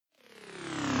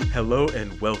Hello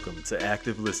and welcome to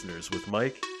Active Listeners with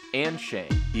Mike and Shane.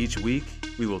 Each week,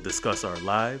 we will discuss our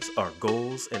lives, our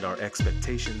goals, and our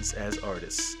expectations as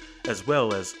artists, as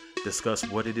well as discuss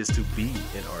what it is to be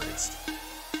an artist.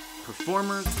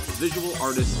 Performers, visual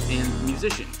artists, and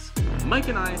musicians. Mike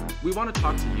and I, we want to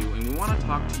talk to you, and we want to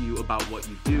talk to you about what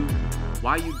you do,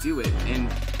 why you do it,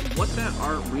 and what that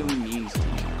art really means to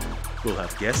you. We'll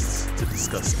have guests to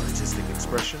discuss artistic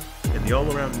expression and the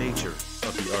all-around nature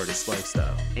of the artist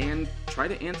lifestyle. And try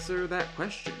to answer that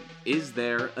question. Is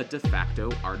there a de facto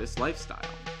artist lifestyle?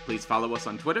 Please follow us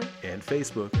on Twitter and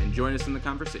Facebook and join us in the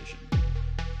conversation.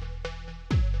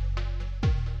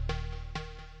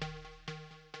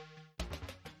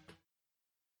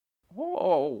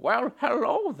 Oh, well,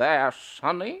 hello there,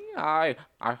 Sonny. I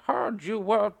heard you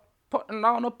were putting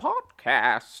on a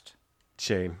podcast.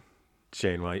 Shane,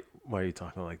 why are you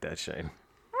talking like that, Shane?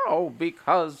 Oh,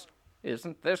 because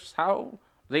isn't this how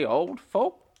the old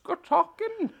folk are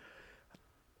talking?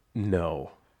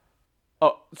 No.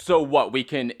 Oh, so what? We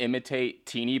can imitate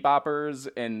teeny boppers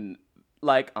and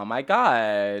oh my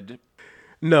god.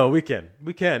 No, we can.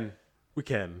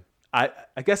 I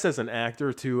guess as an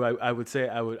actor too, I would say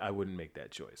I wouldn't make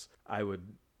that choice. I would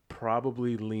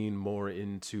probably lean more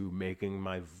into making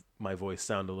my voice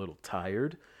sound a little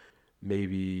tired,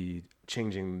 maybe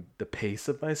changing the pace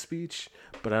of my speech,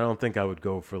 but I don't think I would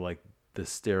go for the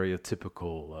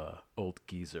stereotypical old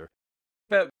geezer.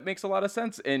 That makes a lot of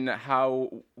sense in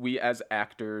how we as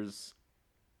actors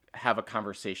have a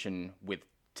conversation with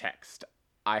text.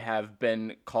 I have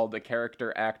been called a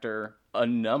character actor a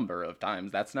number of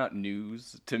times. That's not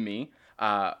news to me.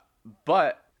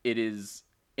 But it is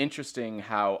interesting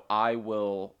how I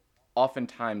will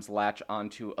oftentimes latch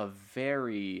onto a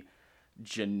very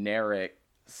generic,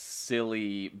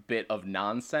 silly bit of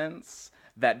nonsense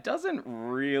that doesn't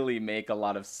really make a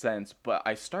lot of sense, but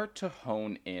I start to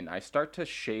hone in. I start to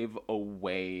shave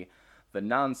away the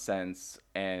nonsense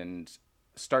and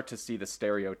start to see the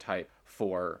stereotype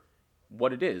for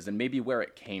what it is and maybe where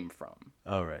it came from.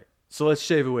 All right. So let's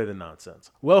shave away the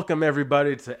nonsense. Welcome,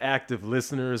 everybody, to Active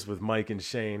Listeners with Mike and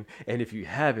Shane. And if you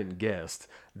haven't guessed,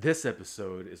 this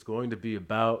episode is going to be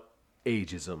about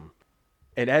ageism.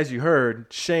 And as you heard,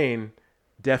 Shane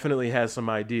definitely has some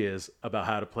ideas about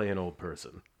how to play an old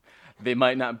person. They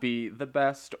might not be the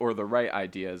best or the right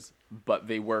ideas, but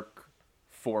they work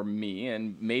for me.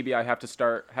 And maybe I have to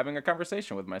start having a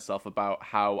conversation with myself about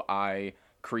how I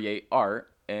create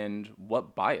art and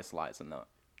what bias lies in that.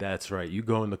 That's right. You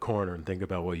go in the corner and think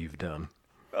about what you've done.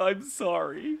 I'm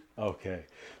sorry. Okay.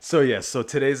 So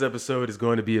today's episode is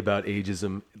going to be about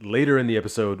ageism. Later in the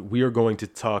episode, we are going to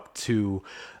talk to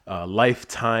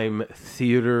lifetime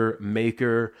theater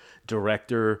maker,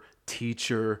 director,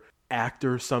 teacher,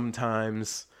 actor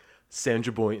sometimes,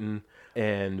 Sandra Boynton,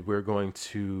 and we're going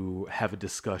to have a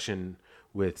discussion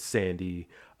with Sandy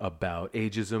about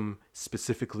ageism,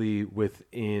 specifically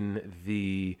within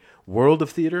the world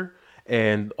of theater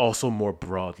and also more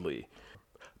broadly.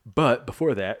 But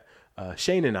before that,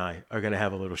 Shane and I are going to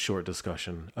have a little short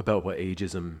discussion about what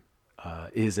ageism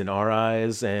is in our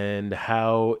eyes and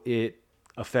how it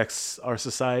affects our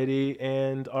society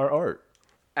and our art.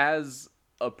 As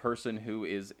a person who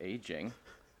is aging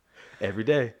every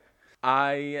day,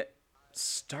 I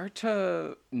start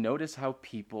to notice how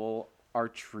people are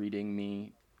treating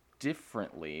me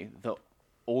differently the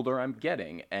older I'm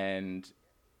getting, and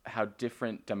how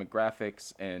different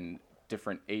demographics and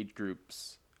different age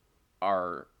groups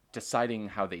are deciding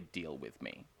how they deal with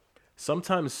me.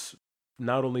 Sometimes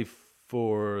not only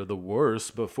for the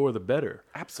worse, but for the better.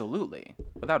 Absolutely.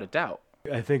 Without a doubt.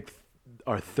 I think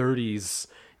our 30s,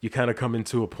 you kind of come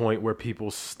into a point where people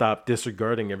stop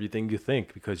disregarding everything you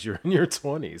think because you're in your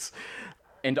 20s.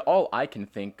 And all I can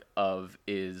think of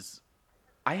is,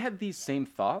 I had these same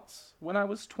thoughts when I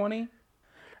was 20.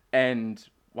 And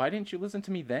why didn't you listen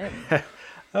to me then?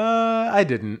 I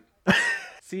didn't.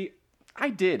 See, I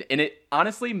did. And it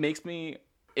honestly makes me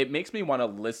want to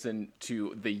listen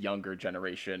to the younger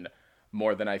generation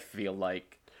more than I feel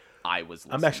like I was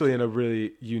listening. I'm actually in a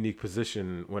really unique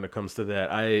position when it comes to that.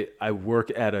 I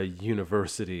work at a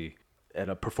university, at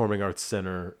a performing arts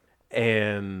center,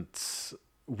 and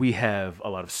we have a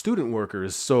lot of student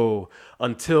workers. So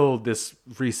until this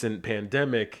recent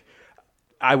pandemic,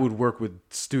 I would work with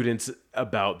students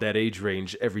about that age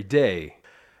range every day.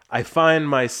 I find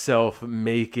myself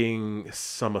making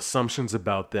some assumptions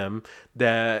about them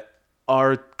that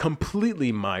are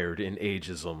completely mired in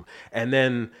ageism. And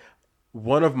then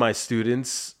one of my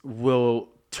students will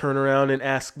turn around and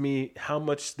ask me how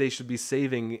much they should be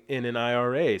saving in an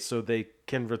IRA so they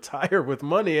can retire with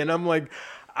money. And I'm like,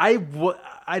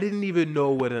 I didn't even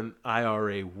know what an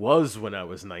IRA was when I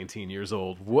was 19 years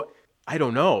old. What? I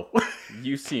don't know.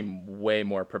 You seem way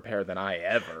more prepared than I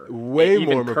ever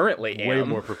currently am. Way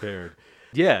more prepared.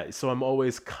 Yeah, so I'm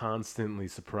always constantly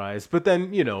surprised. But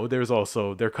then, there's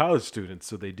also, they're college students,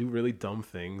 so they do really dumb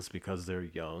things because they're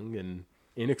young and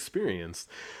inexperienced.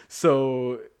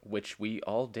 So, which we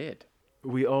all did.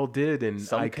 We all did, and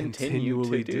some I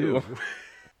continually do.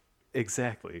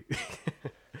 Exactly.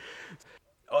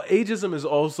 Ageism is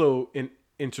also an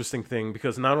interesting thing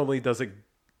because not only does it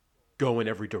go in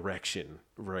every direction,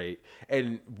 right?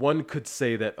 And one could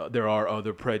say that there are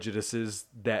other prejudices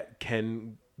that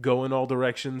can go in all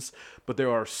directions, but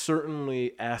there are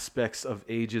certainly aspects of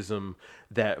ageism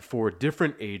that for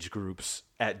different age groups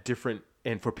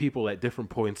and for people at different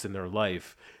points in their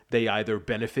life, they either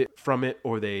benefit from it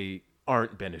or they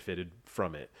aren't benefited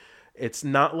from it. It's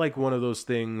not like one of those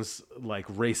things like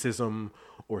racism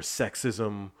or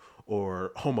sexism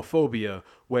or homophobia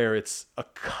where it's a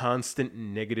constant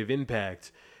negative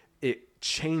impact. It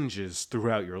changes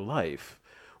throughout your life,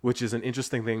 which is an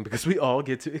interesting thing because we all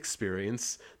get to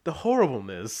experience the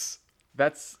horribleness.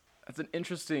 That's an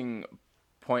interesting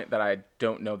point that I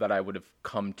don't know that I would have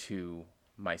come to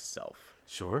myself.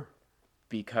 Sure.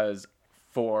 Because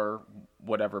for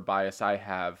whatever bias I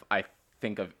have, I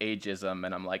think of ageism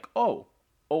and I'm like, oh,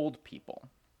 old people.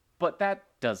 But that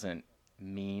doesn't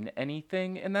mean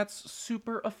anything, and that's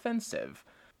super offensive.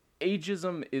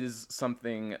 Ageism is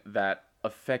something that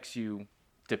affects you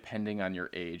depending on your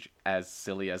age, as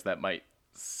silly as that might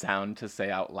sound to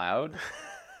say out loud.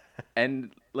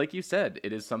 And like you said,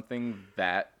 it is something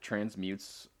that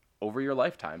transmutes over your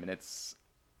lifetime, and it's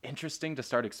interesting to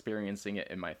start experiencing it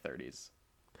in my 30s.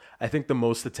 I think the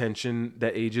most attention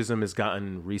that ageism has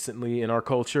gotten recently in our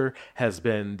culture has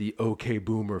been the OK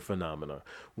Boomer phenomena,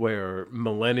 where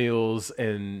millennials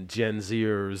and Gen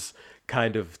Zers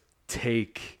kind of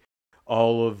take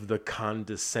all of the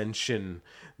condescension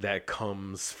that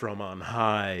comes from on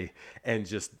high and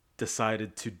just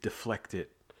decided to deflect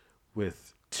it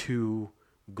with two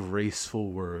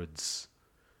graceful words.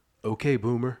 OK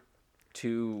Boomer.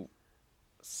 To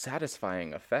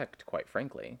satisfying effect, quite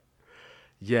frankly.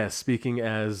 Yeah, speaking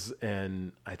as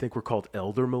I think we're called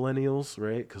elder millennials,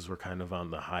 right? Because we're kind of on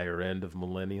the higher end of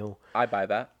millennial. I buy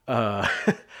that.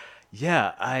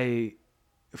 Yeah,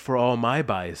 for all my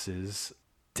biases,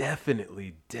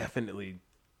 definitely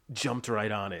jumped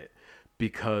right on it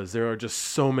because there are just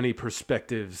so many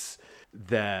perspectives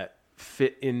that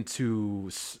fit into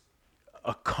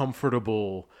a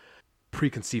comfortable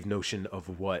preconceived notion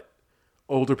of what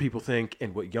older people think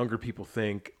and what younger people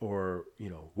think, or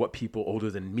what people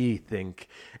older than me think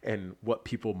and what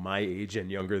people my age and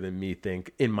younger than me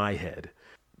think in my head.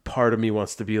 Part of me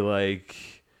wants to be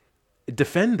like,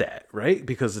 defend that, right?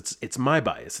 Because it's my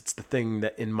bias. It's the thing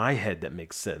that in my head that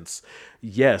makes sense.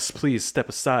 Yes, please step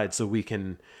aside so we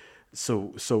can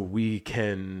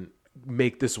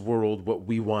make this world what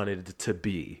we wanted it to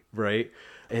be, right?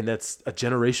 And that's a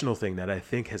generational thing that I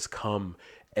think has come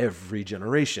every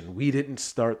generation. We didn't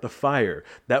start the fire.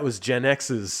 That was Gen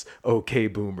X's OK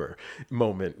Boomer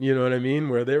moment. You know what I mean?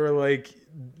 Where they were like,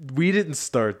 we didn't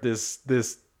start this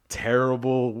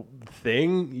terrible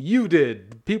thing. You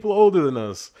did. People older than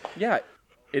us. Yeah,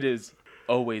 it has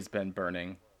always been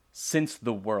burning since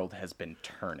the world has been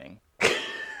turning.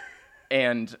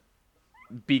 And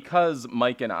because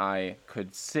Mike and I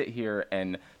could sit here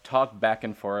and talk back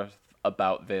and forth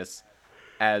about this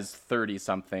as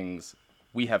 30-somethings,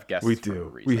 we have guests for a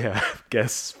reason. We have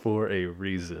guests for a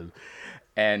reason.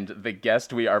 And the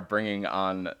guest we are bringing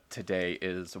on today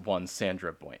is one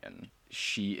Sandra Boynton.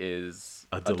 She is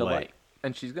a delight.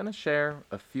 And she's going to share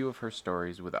a few of her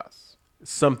stories with us.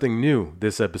 Something new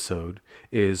this episode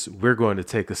is we're going to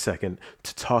take a second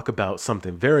to talk about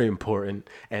something very important,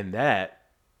 and that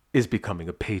is becoming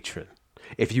a patron.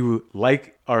 If you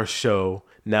like our show,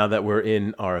 now that we're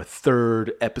in our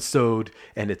third episode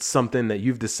and it's something that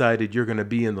you've decided you're going to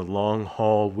be in the long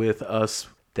haul with us,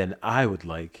 then I would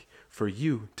like for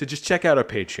you to just check out our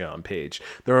Patreon page.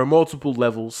 There are multiple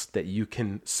levels that you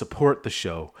can support the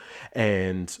show,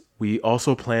 and we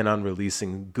also plan on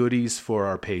releasing goodies for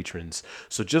our patrons.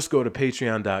 So just go to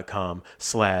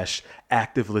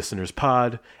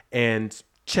patreon.com/activelistenerspod and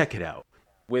check it out.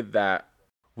 With that,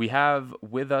 we have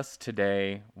with us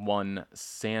today one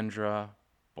Sandra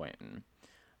Boynton.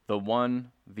 The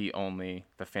one, the only,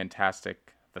 the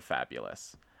fantastic, the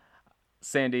fabulous.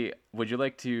 Sandy, would you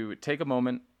like to take a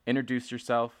moment, introduce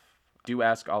yourself, do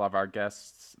ask all of our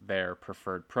guests their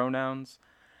preferred pronouns,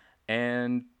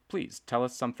 and please tell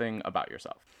us something about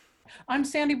yourself. I'm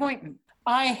Sandy Boynton.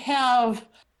 I have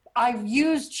I've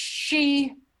used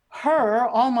she, her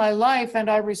all my life, and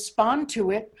I respond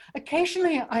to it.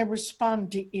 Occasionally I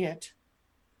respond to it.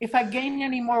 If I gain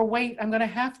any more weight, I'm going to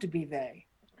have to be they.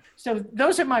 So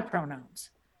those are my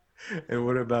pronouns. And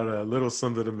what about a little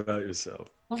something about yourself?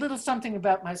 A little something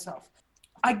about myself.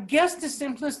 I guess the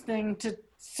simplest thing to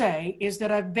say is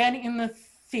that I've been in the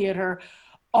theater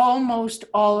almost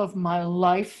all of my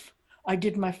life. I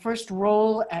did my first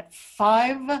role at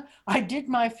 5. I did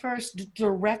my first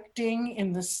directing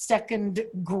in the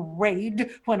 2nd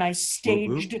grade when I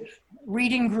staged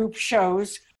reading group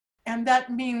shows. And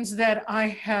that means that I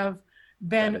have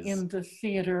been in the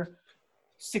theater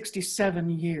 67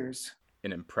 years.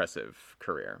 An impressive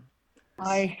career.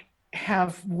 I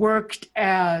have worked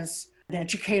as an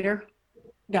educator,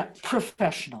 not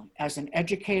professionally, as an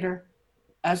educator,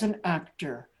 as an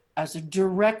actor, as a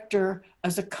director,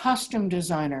 as a costume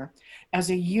designer, as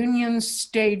a union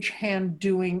stagehand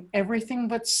doing everything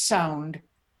but sound.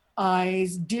 I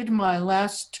did my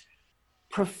last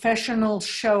professional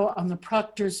show on the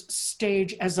Proctor's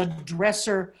stage as a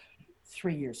dresser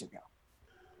 3 years ago.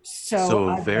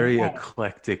 So very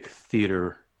eclectic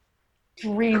theater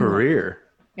career.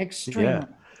 Extremely. Yeah.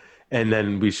 And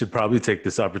then we should probably take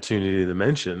this opportunity to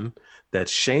mention that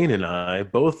Shane and I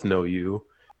both know you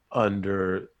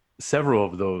under several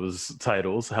of those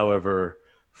titles. However,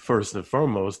 first and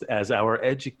foremost, as our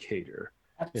educator.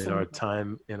 Absolutely.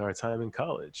 in our time in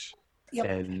college. Yep.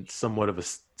 And somewhat of a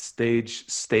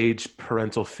stage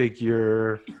parental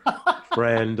figure,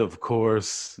 friend, of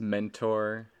course,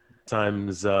 mentor,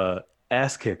 times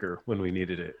ass kicker when we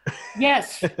needed it.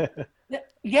 Yes.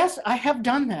 Yes, I have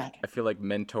done that. I feel like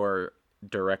mentor,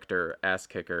 director, ass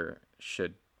kicker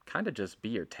should kind of just be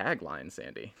your tagline,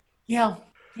 Sandy. Yeah,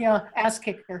 ass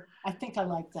kicker. I think I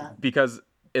like that. Because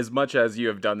as much as you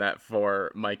have done that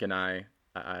for Mike and I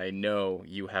know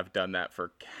you have done that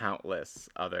for countless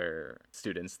other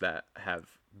students that have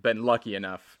been lucky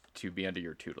enough to be under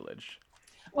your tutelage.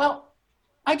 Well,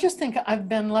 I just think I've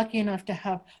been lucky enough to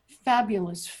have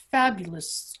fabulous, fabulous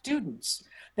students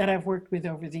that I've worked with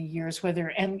over the years,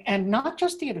 and not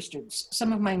just theater students.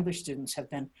 Some of my English students have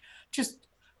been just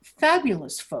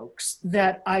fabulous folks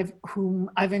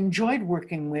whom I've enjoyed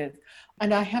working with.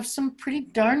 And I have some pretty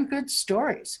darn good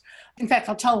stories. In fact,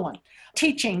 I'll tell one.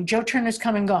 Teaching Joe Turner's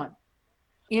Come and Gone.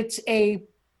 It's an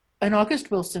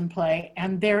August Wilson play,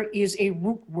 and there is a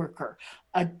root worker,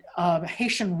 a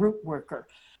Haitian root worker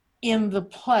in the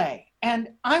play. And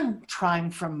I'm trying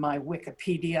from my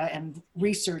Wikipedia and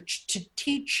research to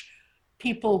teach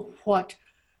people what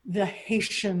the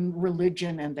Haitian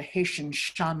religion and the Haitian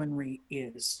shamanry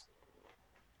is.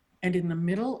 And in the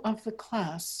middle of the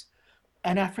class,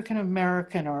 an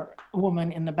African-American or a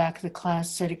woman in the back of the class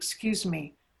said, "Excuse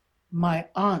me, my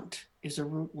aunt is a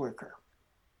root worker."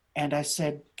 And I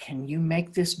said, "Can you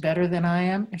make this better than I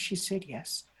am?" And she said,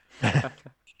 "Yes."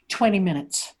 20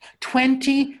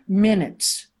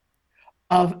 minutes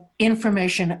of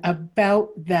information about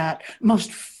that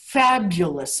most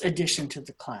fabulous addition to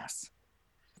the class.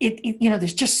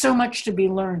 There's just so much to be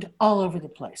learned all over the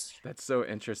place. That's so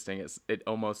interesting. It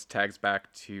almost tags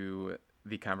back to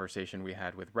the conversation we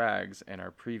had with Rags in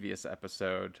our previous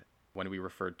episode when we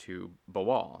referred to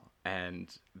Bawal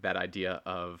and that idea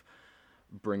of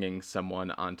bringing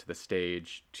someone onto the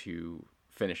stage to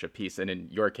finish a piece. And in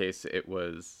your case, it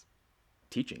was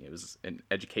teaching. It was an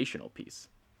educational piece.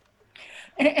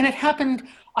 And it happened,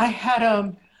 I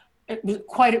had it was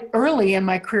quite early in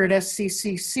my career at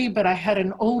SCCC, but I had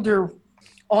an older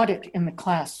audit in the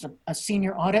class, a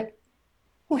senior audit,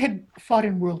 who had fought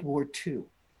in World War II.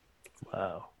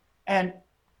 Wow. And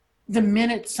the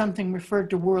minute something referred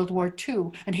to World War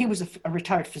II, and he was a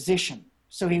retired physician,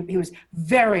 so he was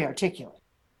very articulate.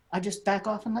 I just back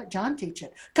off and let John teach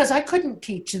it, because I couldn't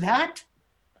teach that,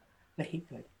 but he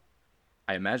could.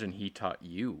 I imagine he taught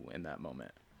you in that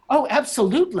moment. Oh,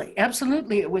 absolutely.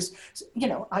 Absolutely. It was,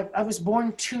 I was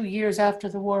born 2 years after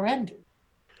the war ended.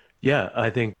 Yeah, I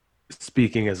think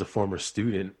speaking as a former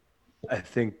student, I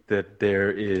think that there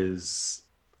is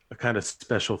a kind of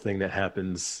special thing that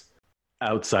happens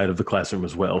outside of the classroom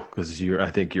as well, because I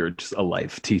think you're just a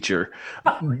life teacher.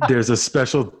 There's a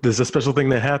special thing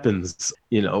that happens,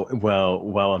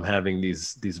 while I'm having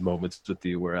these moments with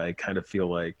you where I kind of feel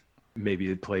like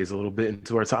maybe it plays a little bit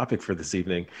into our topic for this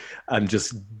evening. I'm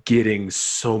just getting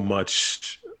so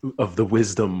much of the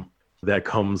wisdom that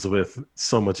comes with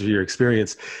so much of your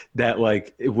experience that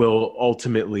it will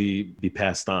ultimately be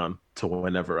passed on to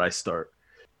whenever I start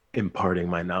imparting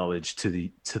my knowledge to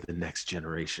the next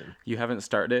generation. You haven't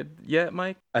started yet,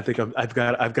 Mike? I think I've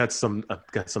got some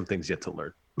things yet to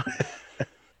learn.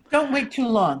 Don't wait too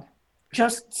long.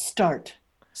 Just start.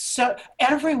 So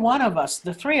every one of us,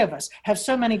 the three of us, have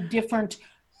so many different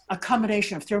a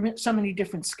combination of so many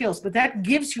different skills, but that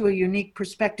gives you a unique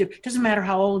perspective. It doesn't matter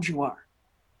how old you are.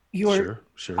 Sure.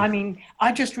 I mean,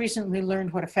 I just recently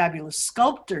learned what a fabulous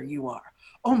sculptor you are.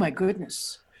 Oh my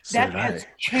goodness. So That did has I.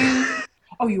 changed.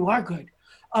 Oh, you are good.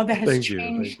 That has Thank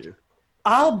changed. you.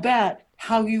 I'll bet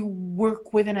how you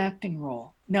work with an acting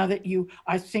role now that you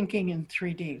are thinking in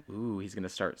 3D. Ooh, he's gonna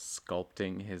start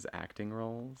sculpting his acting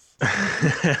roles.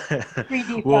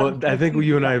 3D Well, I think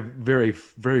you and I fabrication.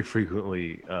 very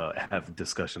frequently have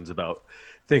discussions about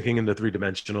thinking in the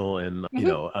three-dimensional, and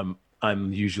Mhm.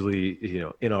 I'm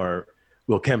usually in our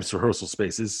Will Kemp's rehearsal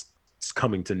spaces. It's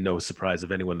coming to no surprise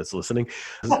of anyone that's listening.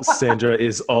 Sandra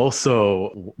is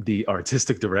also the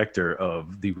artistic director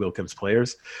of the Will Kemp's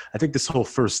Players. I think this whole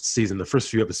first season, the first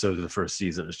few episodes of the first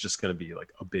season, is just going to be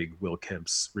like a big Will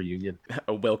Kemp's reunion.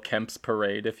 A Will Kemp's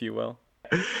parade, if you will.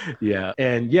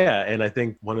 And I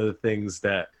think one of the things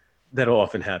that'll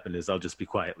often happen is I'll just be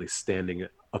quietly standing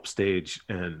upstage,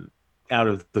 and out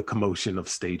of the commotion of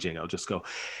staging, I'll just go,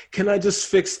 "Can I just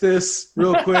fix this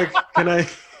real quick? Can I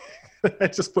I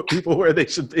just put people where they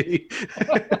should be?"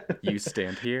 You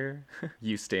stand here,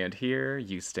 you stand here,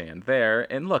 you stand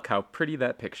there, and look how pretty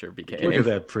that picture became. Look at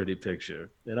that pretty picture.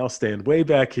 And I'll stand way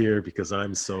back here because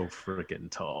I'm so freaking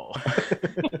tall.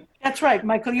 That's right,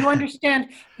 Michael. You understand.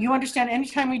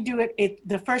 Anytime we do it,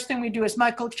 the first thing we do is,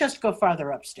 Michael, just go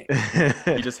farther upstage.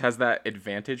 He just has that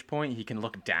advantage point. He can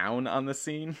look down on the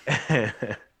scene. I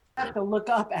have to look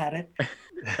up at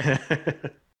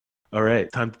it. All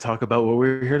right, time to talk about what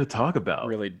we're here to talk about.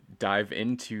 Really dive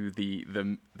into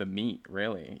the meat,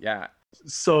 really. Yeah.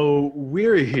 So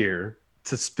we're here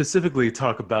to specifically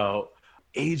talk about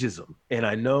ageism. And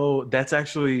I know that's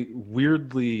actually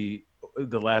weirdly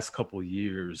the last couple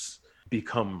years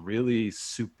become really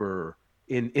super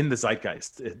in the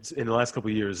zeitgeist. In the last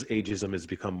couple of years, ageism has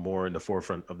become more in the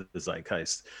forefront of the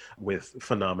zeitgeist with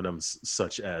phenomenons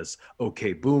such as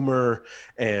OK Boomer,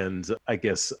 and I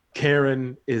guess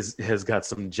Karen has got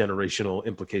some generational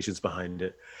implications behind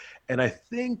it. And I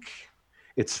think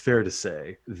it's fair to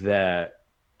say that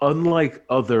unlike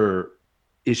other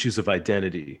issues of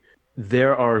identity,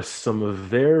 there are some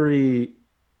very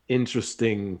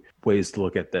interesting ways to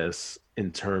look at this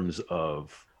in terms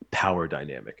of power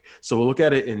dynamic. So we'll look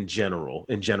at it in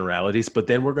generalities, but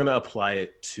then we're going to apply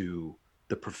it to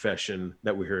the profession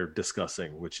that we're here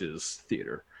discussing, which is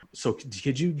theater. So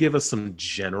could you give us some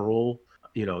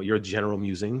your general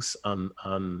musings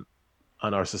on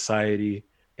our society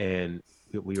and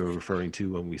what we are referring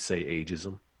to when we say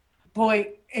ageism?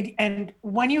 Boy, and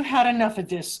when you had enough of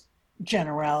this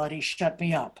generality, shut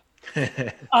me up.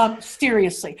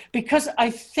 Seriously, because I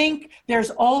think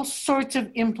there's all sorts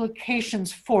of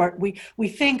implications for it. We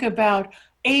think about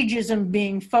ageism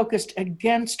being focused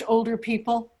against older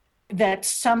people, that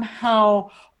somehow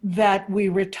that we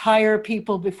retire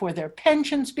people before their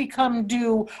pensions become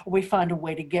due, or we find a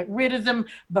way to get rid of them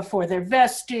before they're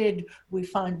vested. We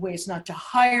find ways not to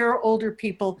hire older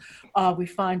people. We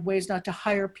find ways not to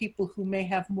hire people who may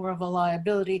have more of a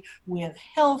liability with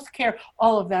health care,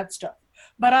 all of that stuff.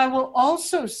 But I will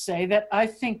also say that I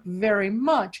think very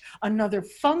much another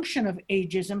function of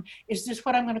ageism is this,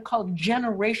 what I'm going to call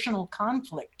generational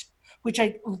conflict, which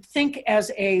I think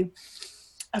as a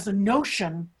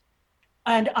notion.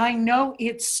 And I know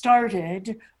it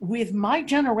started with my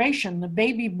generation, the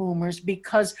baby boomers,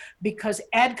 because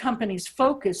ad companies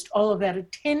focused all of that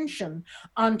attention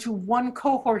onto one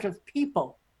cohort of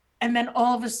people. And then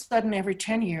all of a sudden, every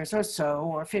 10 years or so,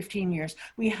 or 15 years,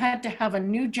 we had to have a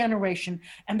new generation,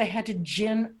 and they had to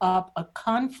gin up a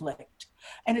conflict.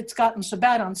 And it's gotten so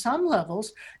bad on some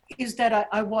levels, is that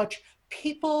I watch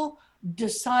people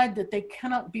decide that they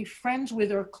cannot be friends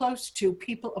with or close to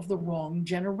people of the wrong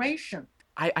generation.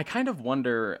 I kind of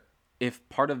wonder if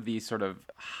part of the sort of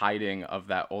hiding of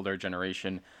that older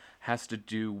generation has to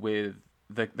do with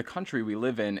the country we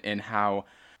live in, and how,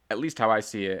 at least how I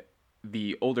see it,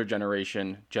 the older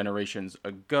generations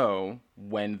ago,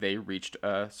 when they reached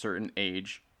a certain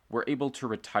age, were able to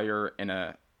retire in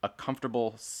a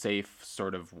comfortable, safe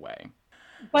sort of way.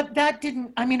 But that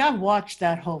didn't, I mean, I watched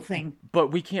that whole thing. But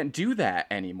we can't do that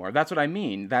anymore. That's what I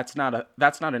mean. That's not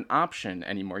an option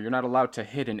anymore. You're not allowed to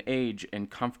hit an age and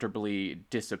comfortably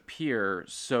disappear.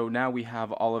 So now we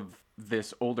have all of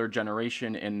this older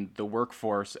generation in the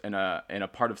workforce, in a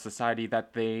part of society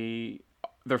that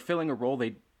they're filling a role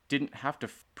they didn't have to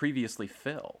previously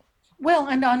fill. Well,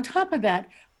 and on top of that,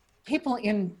 people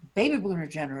in baby boomer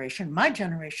generation, my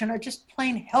generation, are just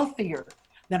plain healthier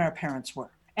than our parents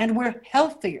were. And we're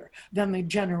healthier than the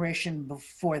generation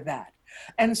before that.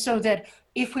 And so that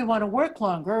if we want to work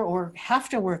longer or have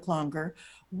to work longer,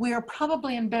 we're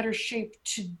probably in better shape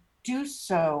to do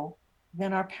so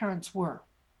than our parents were.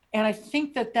 And I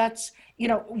think that that's,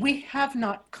 we have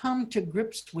not come to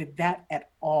grips with that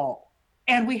at all.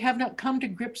 And we have not come to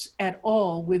grips at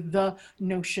all with the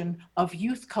notion of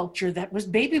youth culture that was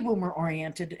baby boomer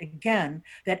oriented again,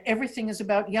 that everything is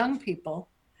about young people,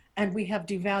 and we have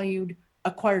devalued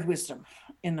acquired wisdom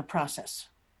in the process.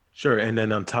 Sure. And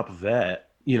then on top of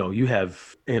that, you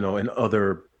have, and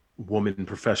other women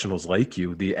professionals like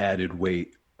you, the added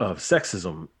weight of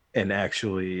sexism. And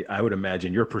actually, I would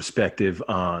imagine your perspective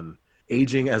on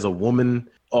aging as a woman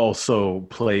also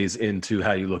plays into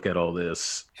how you look at all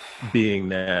this, being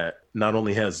that not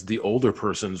only has the older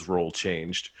person's role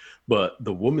changed, but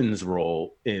the woman's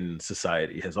role in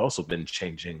society has also been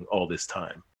changing all this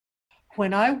time.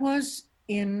 When I was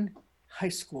in high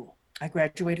school, I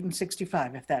graduated in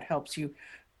 65, if that helps you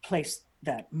place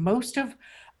that.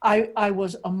 I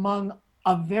was among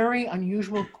a very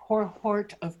unusual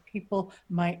cohort of people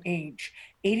my age.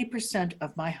 80%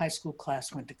 of my high school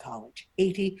class went to college,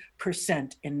 80%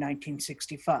 in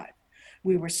 1965.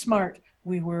 We were smart,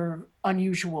 we were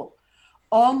unusual.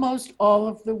 Almost all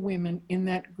of the women in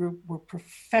that group were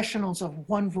professionals of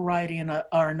one variety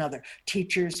or another,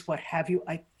 teachers, what have you.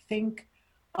 I think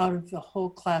out of the whole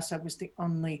class, I was the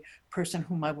only person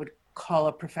whom I would call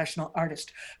a professional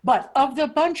artist. But of the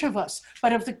bunch of us,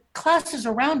 but of the classes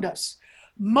around us,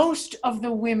 most of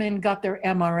the women got their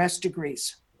MRS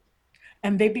degrees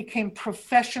and they became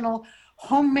professional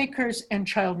homemakers and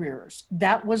child rearers.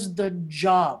 That was the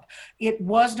job. It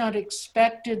was not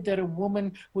expected that a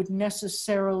woman would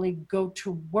necessarily go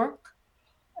to work,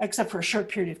 except for a short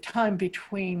period of time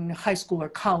between high school or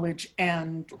college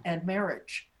and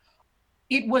marriage.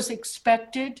 It was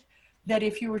expected that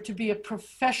if you were to be a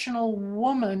professional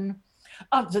woman,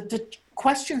 the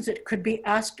questions that could be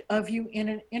asked of you in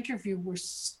an interview were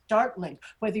startling.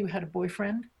 Whether you had a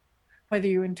boyfriend, whether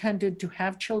you intended to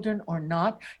have children or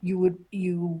not,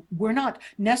 you were not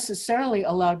necessarily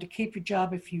allowed to keep your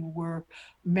job if you were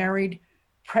married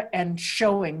and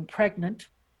showing pregnant.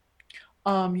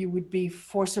 You would be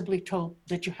forcibly told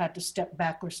that you had to step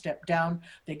back or step down.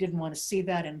 They didn't want to see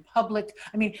that in public.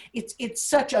 I mean, it's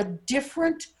such a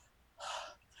different,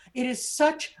 it is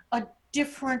such a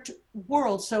different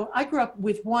world. So I grew up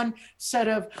with one set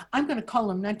of, I'm going to call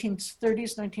them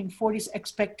 1930s, 1940s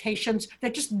expectations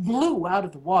that just blew out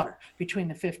of the water between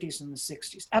the 50s and the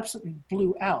 60s, absolutely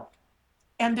blew out.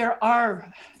 And there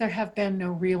have been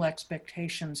no real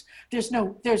expectations. There's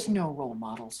no role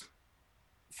models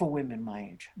for women my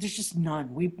age. There's just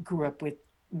none. We grew up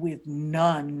with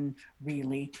none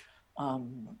really.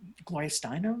 Gloria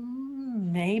Steinem,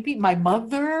 maybe. My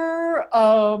mother,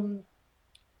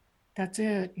 that's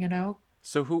it,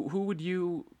 So who would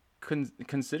you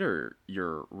consider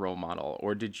your role model?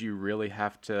 Or did you really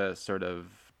have to sort of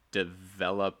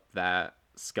develop that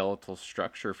skeletal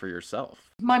structure for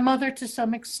yourself? My mother, to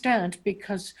some extent,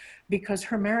 because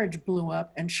her marriage blew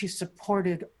up and she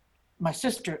supported my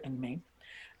sister and me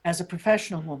as a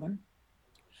professional woman.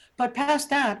 But past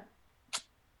that,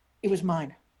 it was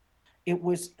mine. It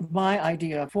was my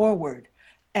idea forward.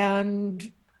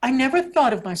 And I never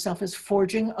thought of myself as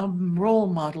forging a role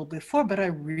model before, but I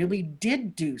really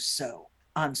did do so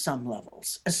on some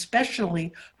levels,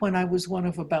 especially when I was one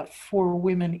of about 4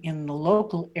 women in the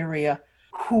local area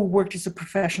who worked as a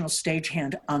professional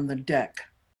stagehand on the deck.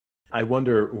 I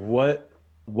wonder, what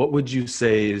would you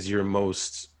say is your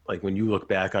most, like when you look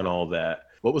back on all that,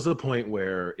 what was the point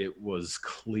where it was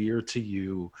clear to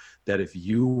you that if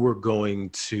you were going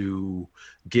to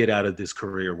get out of this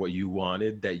career what you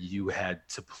wanted, that you had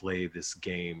to play this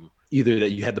game? Either that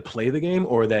you had to play the game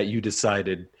or that you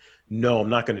decided, no, I'm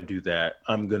not going to do that.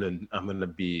 I'm going to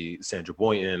be Sandra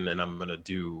Boynton and I'm going to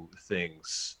do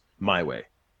things my way.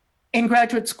 In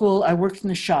graduate school, I worked in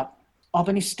the shop,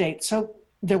 Albany State. So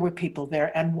there were people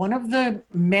there. And one of the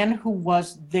men who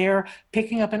was there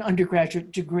picking up an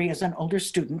undergraduate degree as an older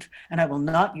student, and I will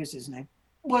not use his name,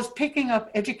 was picking up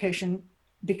education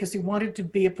because he wanted to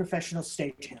be a professional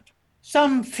stagehand.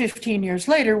 Some 15 years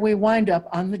later, we wind up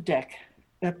on the deck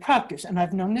at Proctor's, and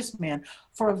I've known this man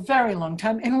for a very long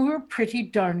time, and we were pretty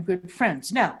darn good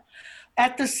friends. Now,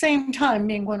 at the same time,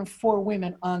 being one of 4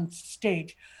 women on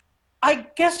stage, I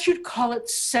guess you'd call it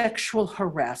sexual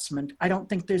harassment. I don't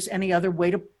think there's any other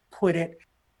way to put it.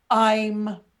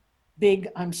 I'm big,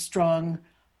 I'm strong.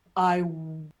 I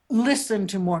listen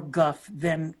to more guff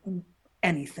than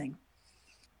anything.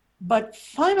 But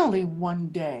finally, one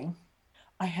day,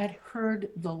 I had heard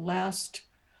the last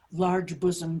large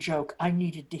bosom joke I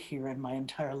needed to hear in my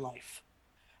entire life.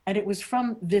 And it was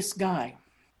from this guy.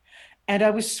 And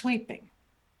I was sweeping.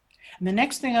 And the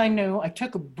next thing I knew, I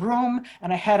took a broom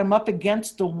and I had him up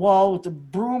against the wall with the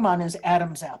broom on his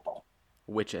Adam's apple.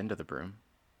 Which end of the broom?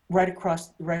 Right across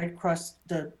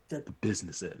the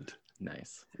Business end.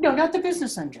 Nice. no, not the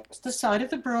business end, just the side of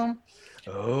the broom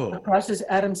Oh, across his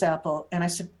Adam's apple. And I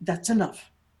said, that's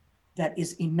enough. That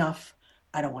is enough.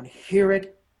 I don't want to hear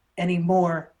it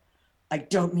anymore. I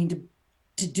don't mean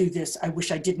to do this. I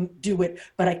wish I didn't do it,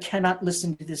 but I cannot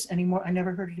listen to this anymore. I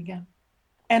never heard it again.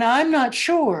 And I'm not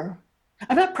sure,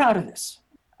 I'm not proud of this.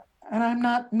 And I'm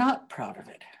not proud of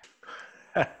it.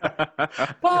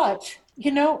 But,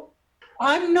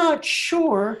 I'm not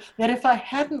sure that if I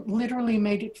hadn't literally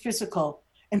made it physical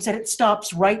and said it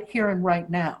stops right here and right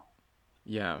now.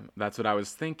 Yeah, that's what I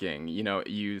was thinking.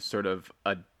 You sort of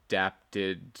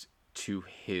adapted to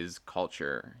his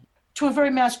culture. To a very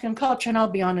masculine culture, and I'll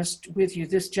be honest with you,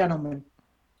 this gentleman,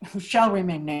 who shall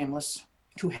remain nameless,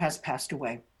 who has passed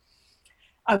away,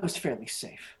 I was fairly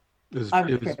safe.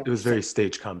 it was very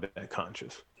stage combat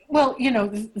conscious. Well,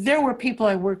 there were people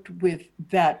I worked with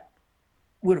that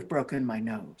would have broken my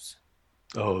nose.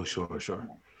 Oh, sure.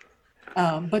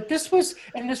 But this was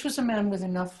a man with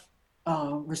enough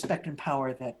respect and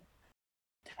power that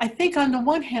I think on the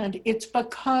one hand, it's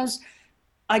because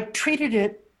I treated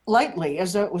it lightly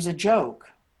as though it was a joke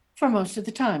for most of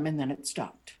the time, and then it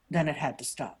stopped. Then it had to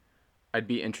stop. I'd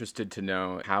be interested to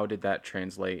know, how did that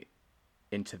translate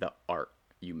into the art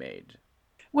you made?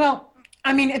 Well,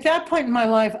 I mean, at that point in my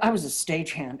life, I was a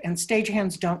stagehand, and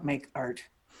stagehands don't make art.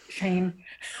 Shane.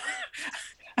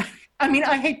 I mean,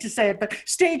 I hate to say it, but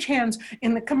stagehands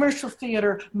in the commercial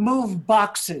theater move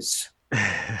boxes.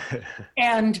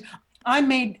 And I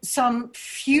made some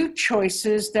few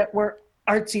choices that were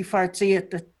artsy-fartsy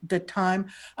at the time.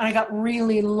 And I got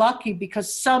really lucky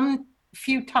because some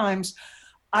few times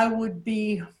I would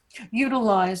be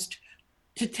utilized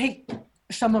to take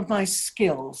some of my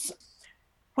skills.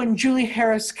 When Julie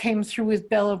Harris came through with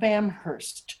Belle of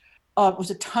Amherst, it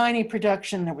was a tiny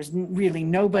production. There was really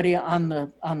nobody on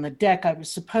the deck. I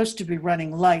was supposed to be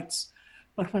running lights,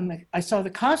 but when I saw the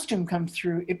costume come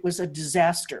through, it was a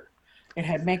disaster. It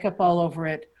had makeup all over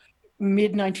it,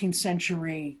 mid-19th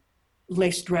century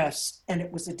lace dress, and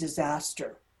it was a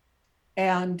disaster.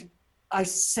 And I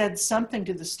said something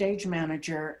to the stage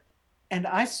manager, and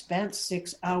I spent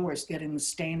 6 hours getting the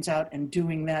stains out and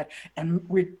doing that and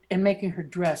making her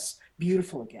dress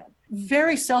beautiful again.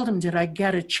 Very seldom did I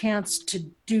get a chance to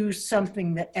do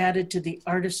something that added to the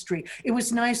artistry. It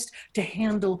was nice to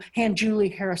hand Julie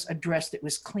Harris a dress that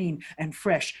was clean and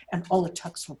fresh, and all the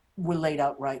tucks were laid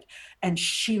out right. And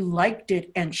she liked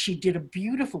it, and she did a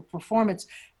beautiful performance.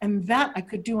 And that I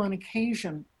could do on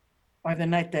occasion, or the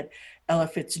night that Ella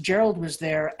Fitzgerald was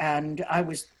there, and I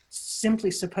was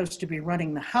simply supposed to be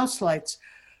running the house lights,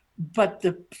 but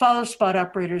the follow spot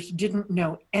operators didn't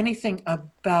know anything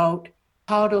about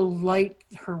how to light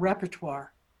her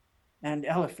repertoire. And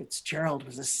Ella Fitzgerald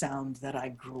was a sound that I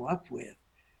grew up with.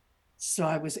 So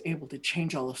I was able to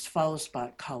change all those follow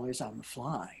spot colors on the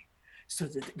fly so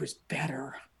that it was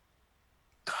better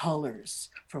colors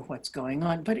for what's going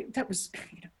on. But that was,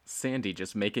 Sandy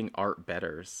just making art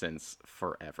better since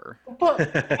forever. Well,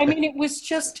 I mean, it was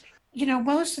just,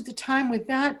 most of the time with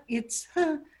that, it's,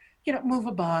 move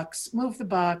the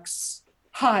box.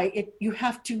 Hi, you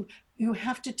have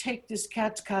to take this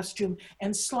cat's costume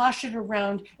and slosh it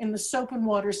around in the soap and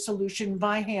water solution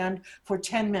by hand for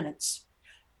 10 minutes.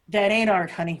 That ain't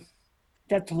art, honey.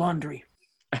 That's laundry.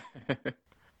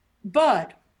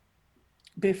 But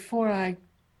before I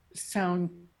sound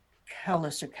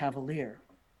callous or cavalier,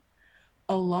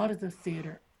 a lot of the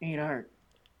theater ain't art.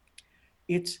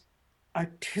 It's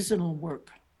artisanal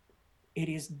work. It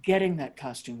is getting that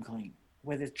costume clean,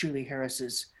 whether it's Julie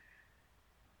Harris's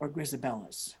or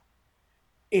Grisabella's.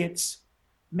 It's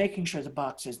making sure the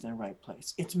box is in the right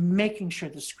place. It's making sure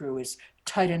the screw is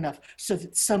tight enough so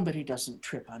that somebody doesn't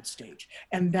trip on stage.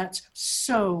 And that's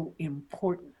so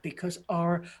important because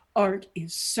our art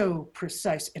is so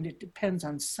precise and it depends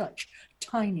on such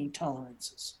tiny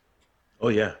tolerances. Oh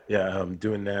yeah.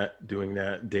 Doing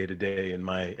that day to day in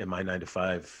my 9 to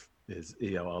 5 is,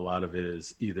 a lot of it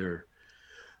is either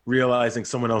realizing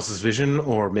someone else's vision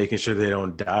or making sure they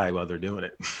don't die while they're doing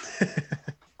it.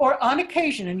 Or on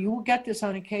occasion, and you will get this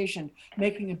on occasion,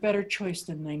 making a better choice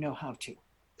than they know how to.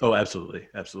 Oh, absolutely.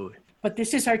 But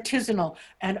this is artisanal,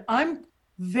 and I'm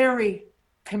very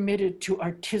committed to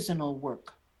artisanal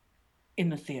work in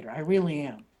the theater. I really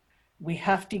am. We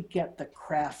have to get the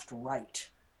craft right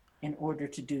in order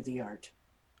to do the art.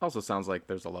 Also sounds like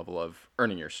there's a level of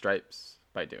earning your stripes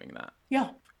by doing that.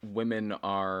 Yeah. Women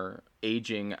are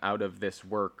aging out of this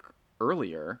work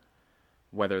earlier,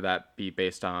 whether that be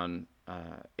based on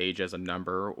age as a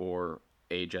number or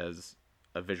age as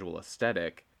a visual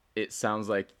aesthetic. It sounds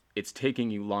like it's taking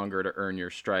you longer to earn your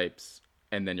stripes,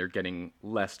 and then you're getting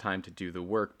less time to do the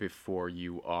work before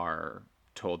you are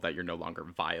told that you're no longer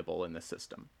viable in the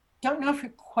system. Don't know if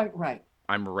you're quite right.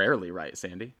 I'm rarely right,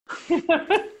 Sandy.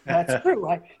 That's true.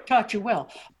 I taught you well.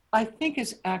 I think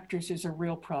as actors, there's a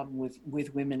real problem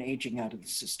with women aging out of the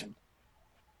system.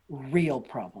 Real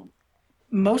problem.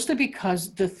 Mostly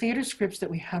because the theater scripts that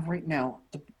we have right now,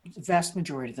 the vast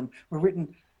majority of them, were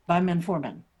written by men for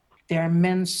men. They are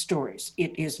men's stories.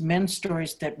 It is men's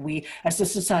stories that we, as a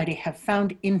society, have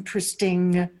found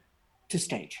interesting to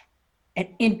stage, and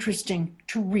interesting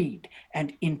to read,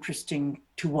 and interesting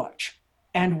to watch.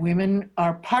 And women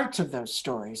are parts of those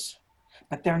stories,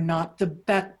 but they're not the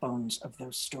backbones of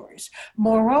those stories.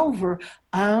 Moreover,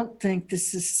 I don't think the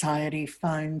society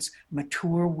finds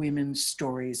mature women's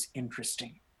stories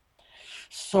interesting.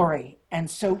 Sorry. And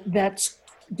so that's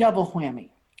double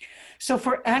whammy. So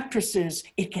for actresses,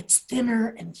 it gets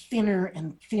thinner and thinner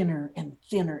and thinner and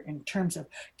thinner in terms of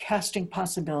casting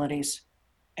possibilities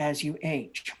as you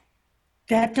age.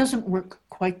 That doesn't work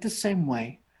quite the same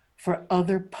way for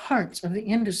other parts of the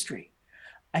industry.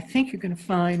 I think you're going to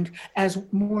find as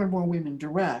more and more women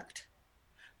direct,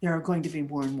 there are going to be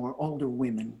more and more older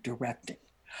women directing.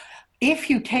 If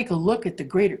you take a look at the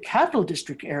greater Capital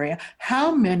District area,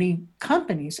 how many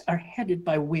companies are headed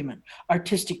by women,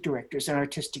 artistic directors and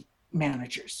artistic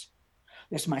managers?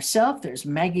 There's myself, there's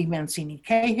Maggie Mancini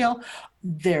Cahill,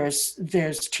 there's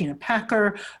Tina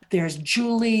Packer, there's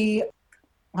Julie,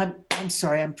 I'm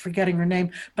sorry, I'm forgetting her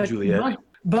name, but Juliet.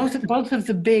 Both of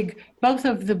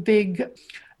the big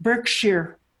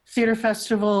Berkshire Theater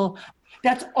Festival,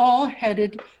 that's all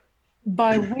headed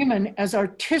by women as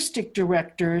artistic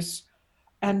directors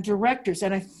and directors.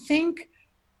 And I think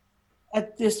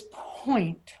at this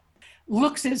point,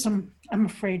 looksism, I'm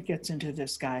afraid, gets into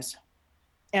this, guys.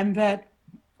 And that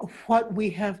what we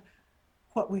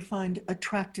find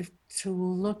attractive to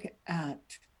look at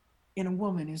in a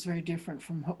woman is very different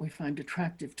from what we find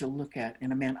attractive to look at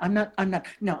in a man. I'm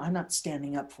not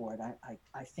standing up for it.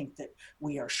 I think that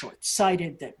we are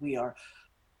short-sighted, that we are,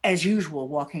 as usual,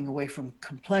 walking away from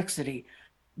complexity.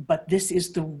 But this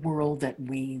is the world that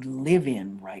we live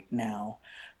in right now.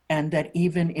 And that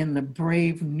even in the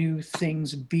brave new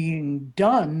things being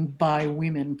done by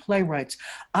women playwrights,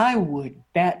 I would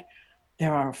bet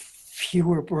there are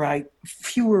fewer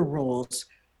roles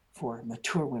for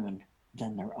mature women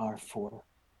than there are for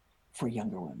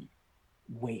younger women.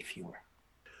 Way fewer.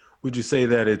 Would you say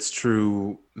that it's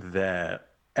true that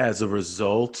as a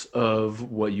result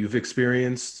of what you've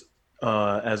experienced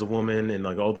as a woman and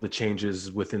like all the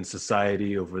changes within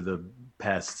society over the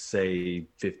past, say,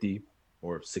 50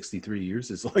 or 63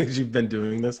 years, as long as you've been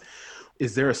doing this,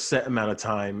 is there a set amount of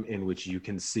time in which you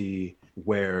can see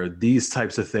where these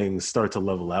types of things start to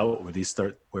level out,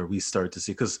 where we start to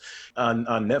see? Because on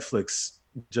Netflix,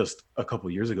 just a couple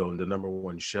of years ago, and the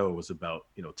 #1 show was about,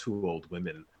 two old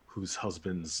women whose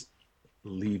husbands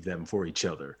leave them for each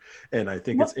other. And I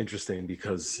think it's interesting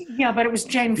because but it was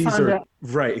Jane Fonda.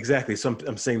 Right, exactly. So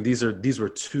I'm saying these were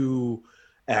two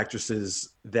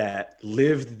actresses that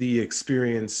lived the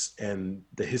experience and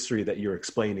the history that you're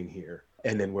explaining here,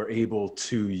 and then were able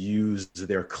to use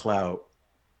their clout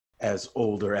as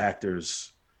older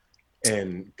actors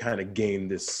and kind of gain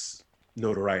this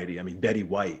notoriety. I mean, Betty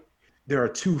White. There are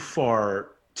too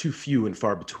few and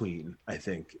far between, I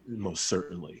think, most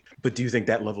certainly. But do you think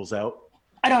that levels out?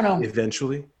 I don't know.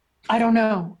 Eventually? I don't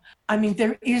know. I mean,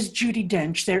 there is Judi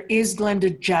Dench, there is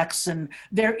Glenda Jackson,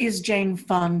 there is Jane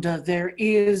Fonda, there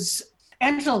is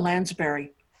Angela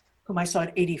Lansbury, whom I saw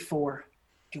at 84,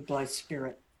 Do Blithe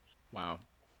Spirit. Wow.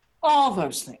 All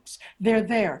those things, they're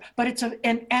there. But it's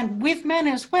and with men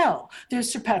as well.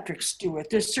 There's Sir Patrick Stewart,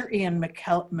 there's Sir Ian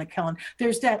McKellen,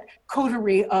 there's that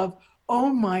coterie of, oh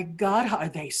my God, are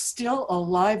they still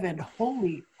alive? And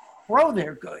holy crow,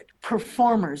 they're good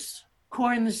performers who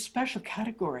are in this special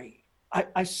category.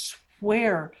 I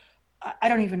swear, I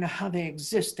don't even know how they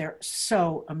exist. They're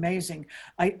so amazing.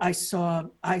 I saw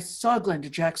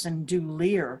Glenda Jackson do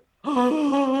Lear.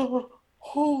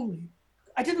 Holy,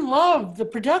 I didn't love the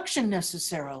production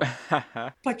necessarily,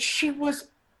 but she was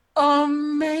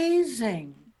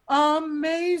amazing.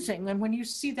 Amazing. And when you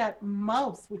see that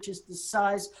mouth, which is the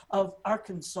size of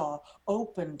Arkansas,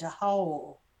 open to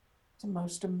howl, it's the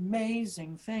most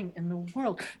amazing thing in the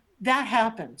world. That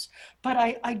happens. But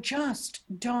I just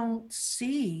don't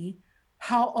see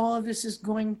how all of this is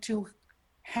going to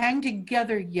hang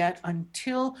together yet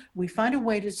until we find a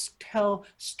way to tell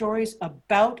stories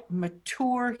about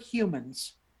mature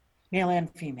humans, male and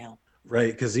female.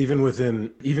 Right, because even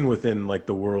within like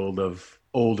the world of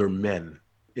older men,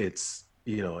 it's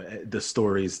the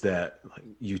stories that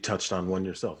you touched on one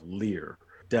yourself, Lear,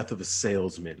 Death of a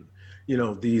Salesman,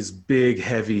 these big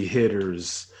heavy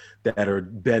hitters that are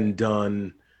been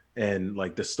done, and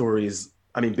like the stories.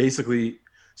 I mean, basically,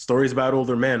 stories about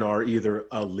older men are either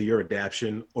a Lear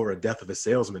adaptation or a Death of a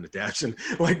Salesman adaptation.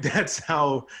 Like that's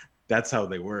how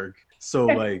they work. So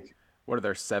like What are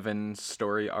their 7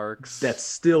 story arcs? that's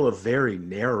still a very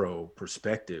narrow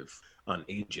perspective on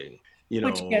aging.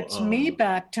 Which gets me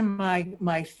back to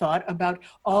my thought about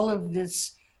all of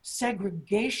this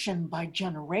segregation by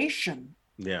generation,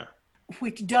 Yeah.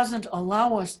 which doesn't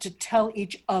allow us to tell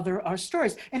each other our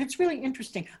stories. And it's really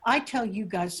interesting. I've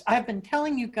been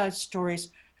telling you guys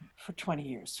stories for 20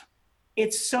 years.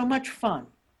 It's so much fun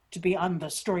to be on the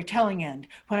storytelling end.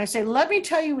 When I say, let me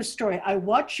tell you a story, I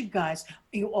watch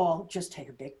you all just take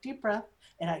a big deep breath,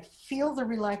 and I feel the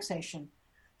relaxation.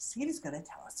 Sadie's going to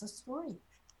tell us a story.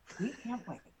 We can't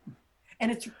wait.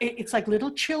 And it's like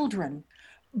little children,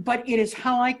 but it is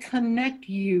how I connect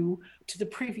you to the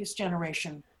previous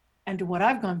generation and to what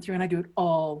I've gone through, and I do it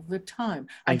all the time.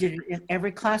 I did it in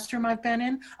every classroom I've been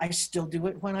in. I still do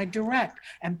it when I direct.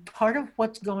 And part of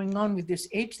what's going on with this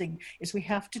age thing is we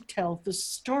have to tell the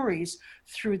stories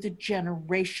through the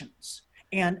generations.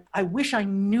 And I wish I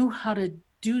knew how to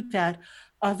do that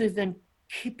other than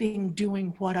keeping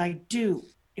doing what I do,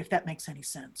 if that makes any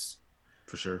sense.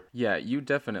 For sure. Yeah, you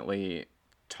definitely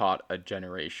taught a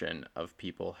generation of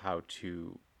people how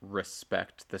to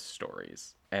respect the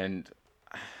stories. And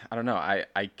I don't know,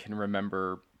 I can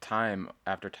remember time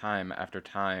after time after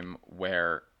time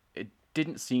where it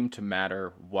didn't seem to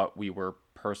matter what we were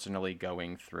personally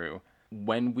going through.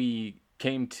 When we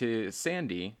came to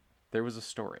Sandy, there was a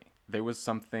story. There was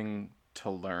something to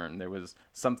learn. There was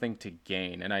something to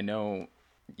gain. And I know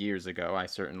years ago, I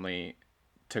certainly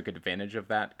took advantage of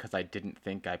that because I didn't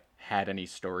think I had any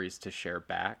stories to share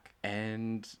back.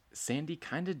 And Sandy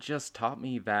kind of just taught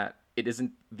me that it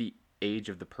isn't the age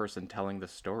of the person telling the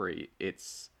story,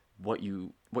 it's what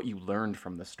you learned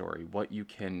from the story, what you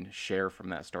can share from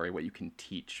that story, what you can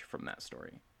teach from that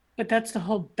story. But that's the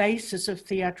whole basis of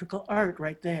theatrical art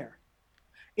right there.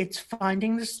 It's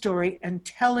finding the story and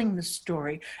telling the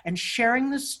story and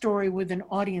sharing the story with an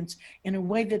audience in a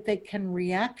way that they can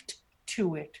react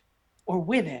to it or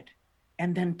with it,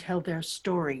 and then tell their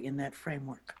story in that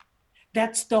framework.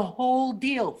 That's the whole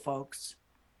deal, folks.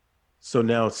 So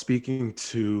now, speaking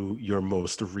to your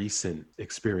most recent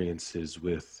experiences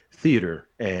with theater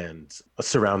and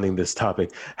surrounding this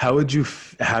topic, how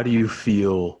do you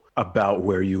feel about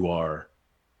where you are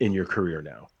in your career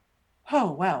now?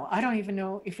 Oh, wow. I don't even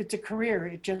know if it's a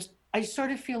career. I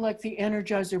sort of feel like the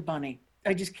Energizer Bunny.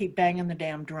 I just keep banging the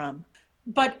damn drum.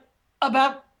 But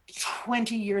about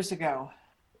 20 years ago,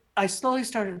 I slowly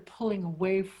started pulling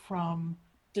away from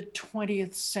the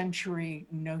 20th century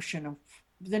notion of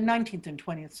the 19th and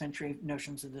 20th century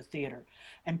notions of the theater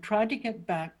and tried to get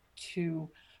back to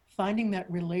finding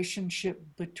that relationship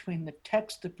between the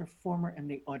text, the performer, and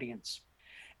the audience.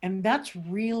 And that's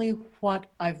really what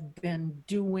I've been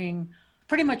doing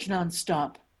pretty much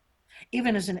nonstop,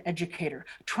 even as an educator,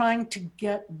 trying to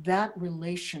get that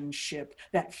relationship,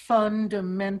 that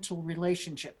fundamental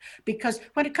relationship. Because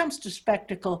when it comes to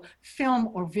spectacle, film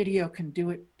or video can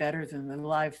do it better than the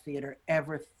live theater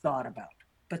ever thought about.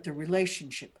 But the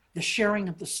relationship, the sharing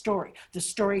of the story, the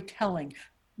storytelling,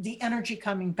 the energy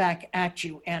coming back at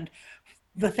you. And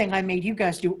the thing I made you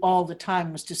guys do all the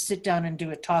time was to sit down and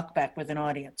do a talk back with an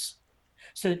audience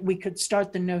so that we could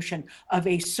start the notion of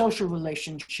a social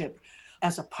relationship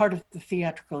as a part of the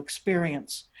theatrical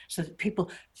experience, so that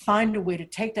people find a way to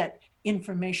take that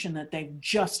information that they've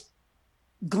just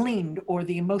gleaned or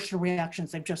the emotional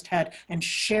reactions they've just had and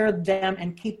share them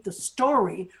and keep the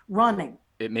story running.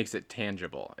 It makes it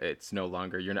tangible. It's no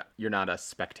longer, you're not a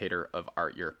spectator of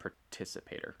art, you're a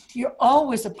participator. You're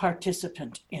always a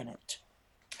participant in it.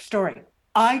 Story.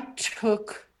 I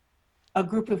took a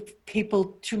group of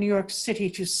people to New York City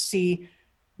to see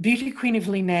Beauty Queen of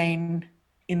Leenane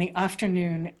in the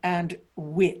afternoon and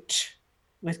Wit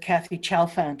with Kathy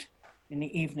Chalfant in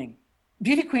the evening.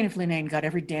 Beauty Queen of Leenane got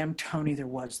every damn Tony there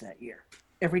was that year.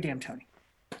 Every damn Tony.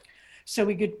 So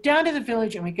we get down to the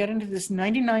Village and we get into this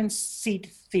 99-seat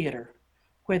theater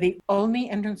where the only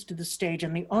entrance to the stage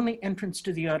and the only entrance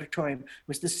to the auditorium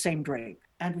was the same drape.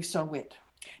 And we saw Wit.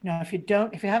 Now, if you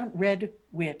haven't read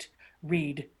Wit,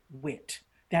 read Wit.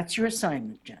 That's your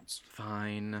assignment, gents.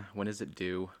 Fine. When is it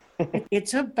due?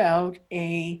 It's about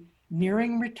a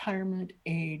nearing retirement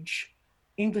age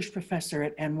English professor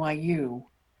at NYU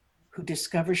who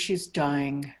discovers she's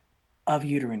dying of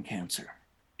uterine cancer.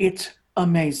 It's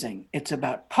amazing. It's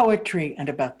about poetry and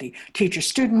about the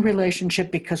teacher-student relationship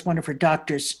because one of her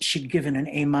doctors she'd given an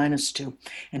A- to,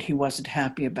 and he wasn't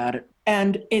happy about it.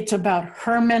 And it's about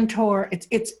her mentor. It's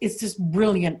this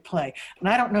brilliant play. And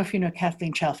I don't know if you know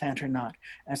Kathleen Chalfant or not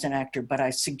as an actor, but I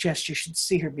suggest you should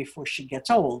see her before she gets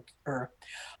old.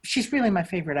 She's really my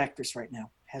favorite actress right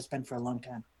now, has been for a long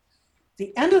time.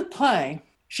 The end of the play,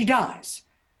 she dies.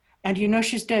 And you know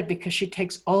she's dead because she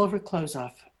takes all of her clothes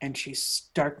off and she's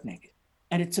stark naked.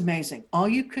 And it's amazing. All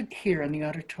you could hear in the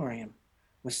auditorium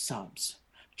was sobs.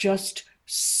 Just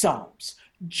sobs.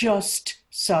 Just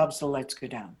sobs. The lights go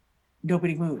down.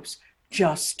 Nobody moves.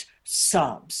 Just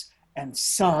sobs and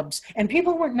sobs. And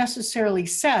people weren't necessarily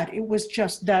sad. It was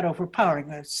just that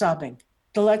overpowering, sobbing.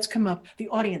 The lights come up. The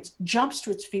audience jumps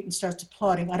to its feet and starts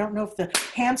applauding. I don't know if the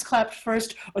hands clapped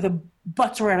first or the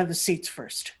butts were out of the seats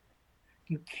first.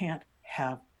 You can't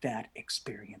have that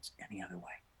experience any other way.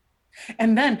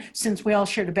 And then, since we all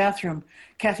shared a bathroom,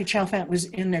 Kathy Chalfant was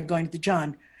in there going to the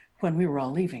John when we were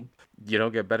all leaving. You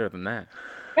don't get better than that.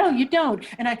 No, you don't.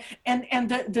 And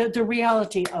the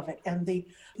reality of it and the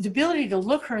ability to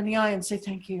look her in the eye and say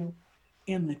thank you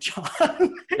in the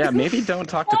John. Yeah, maybe don't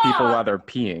talk to people while they're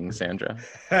peeing, Sandra.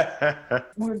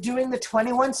 We're doing the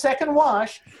 21-second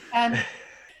wash, and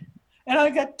I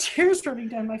got tears running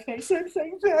down my face. I'm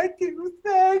saying thank you,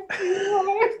 Lord,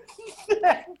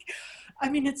 thank you. I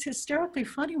mean, it's hysterically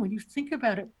funny when you think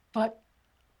about it, but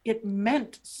it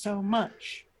meant so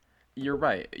much. You're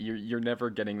right. You're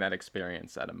never getting that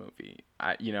experience at a movie.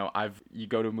 You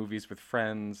go to movies with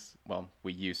friends. Well,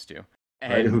 we used to.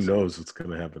 And, right, who knows what's going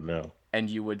to happen now? And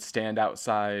you would stand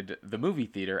outside the movie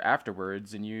theater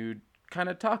afterwards, and you'd kind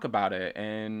of talk about it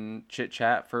and chit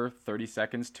chat for 30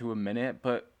 seconds to a minute.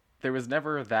 But there was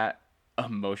never that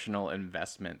emotional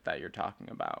investment that you're talking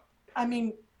about. I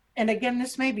mean. And again,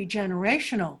 this may be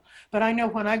generational, but I know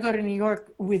when I go to New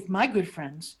York with my good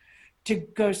friends to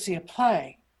go see a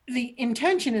play, the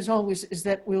intention is always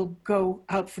that we'll go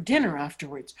out for dinner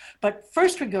afterwards. But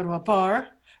first we go to a bar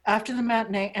after the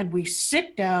matinee and we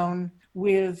sit down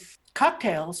with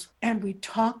cocktails and we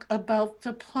talk about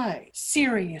the play,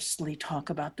 seriously talk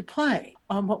about the play,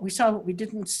 what we saw, what we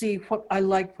didn't see, what I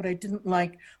liked, what I didn't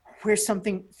like, where's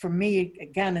something for me,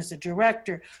 again, as a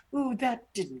director, ooh,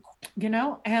 that didn't,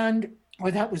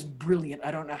 or that was brilliant. I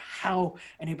don't know how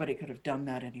anybody could have done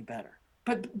that any better.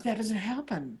 But that doesn't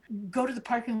happen. Go to the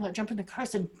parking lot, jump in the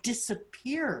cars and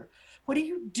disappear. What do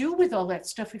you do with all that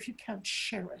stuff if you can't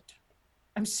share it?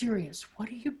 I'm serious. What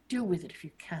do you do with it if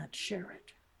you can't share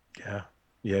it?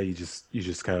 Yeah, you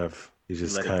just kind of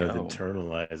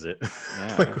internalize it.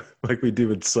 Yeah. like we do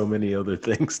with so many other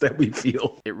things that we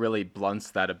feel. It really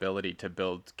blunts that ability to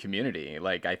build community.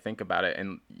 Like, I think about it,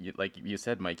 and like you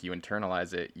said, Mike, you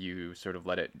internalize it, you sort of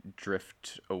let it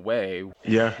drift away.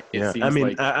 Yeah. I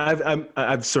mean, like...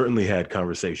 I've certainly had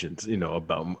conversations,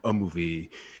 about a movie,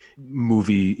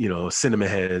 cinema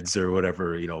heads or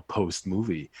whatever, post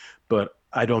movie, but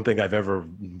I don't think I've ever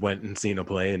went and seen a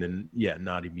play and then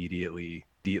not immediately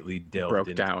delved broke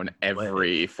into down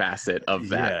every facet of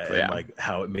that. And like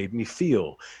how it made me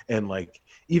feel, and like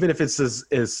even if it's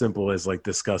as simple as like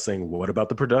discussing what about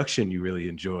the production you really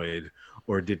enjoyed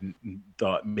or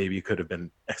thought maybe it could have been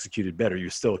executed better, you're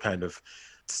still kind of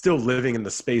living in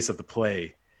the space of the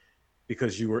play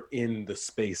because you were in the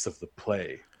space of the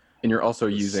play. And you're also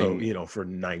using, for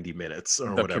 90 minutes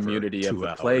or the whatever, community of the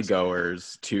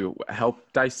playgoers to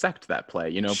help dissect that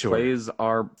play. Sure. Plays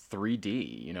are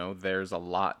 3D. There's a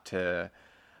lot to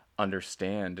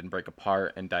understand and break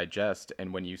apart and digest.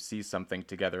 And when you see something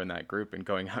together in that group and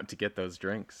going out to get those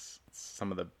drinks, it's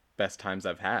some of the best times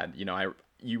I've had.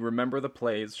 You remember the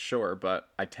plays, sure, but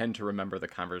I tend to remember the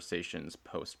conversations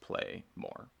post-play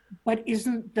more. But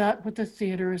isn't that what the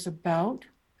theater is about?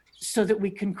 So that we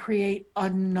can create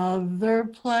another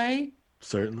play?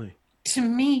 Certainly. To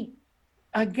me,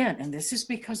 again, and this is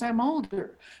because I'm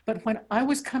older, but when I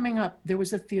was coming up, there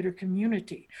was a theater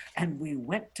community, and we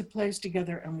went to plays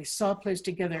together, and we saw plays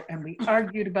together, and we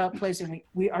argued about plays, and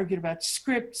we argued about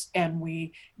scripts, and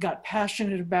we got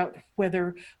passionate about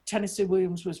whether Tennessee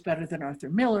Williams was better than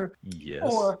Arthur Miller. Yes.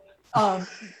 Or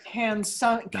can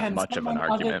someone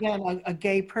other than a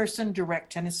gay person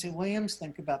direct Tennessee Williams?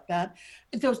 Think about that.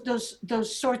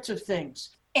 Those sorts of things.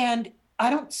 And I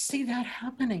don't see that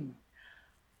happening.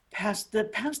 past the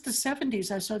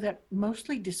 70s, I saw that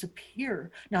mostly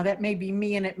disappear. Now that may be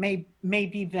me, and it may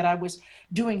be that I was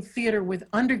doing theater with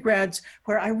undergrads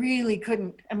where I really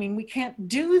couldn't. I mean, we can't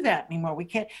do that anymore. We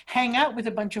can't hang out with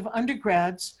a bunch of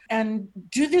undergrads and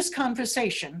do this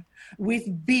conversation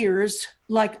with beers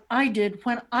like I did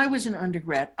when I was an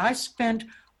undergrad. I spent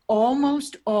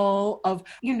almost all of,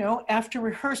 after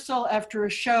rehearsal, after a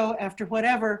show, after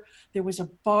whatever, there was a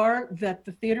bar that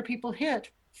the theater people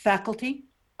hit, faculty,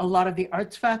 a lot of the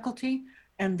arts faculty,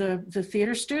 and the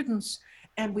theater students.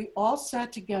 And we all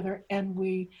sat together and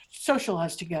we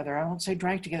socialized together. I won't say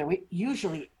drank together. We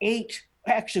usually ate.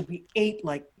 Actually, we ate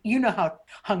like, how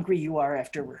hungry you are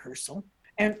after rehearsal.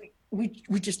 And we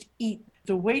just eat.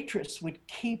 The waitress would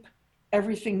keep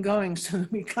everything going so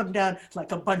that we come down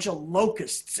like a bunch of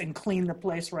locusts and clean the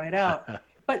place right out.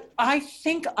 But I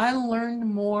think I learned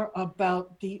more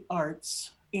about the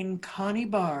arts in Connie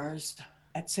bars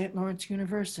at St. Lawrence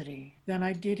University than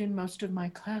I did in most of my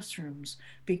classrooms,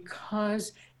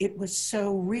 because it was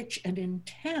so rich and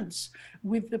intense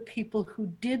with the people who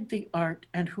did the art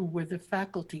and who were the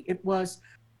faculty. It was,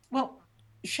 well,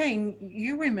 Shane,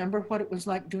 you remember what it was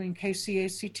like doing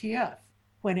KCACTF,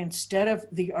 when instead of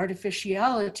the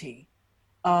artificiality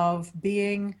of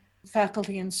being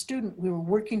faculty and student, we were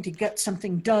working to get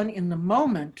something done in the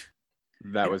moment.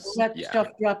 That stuff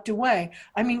dropped away.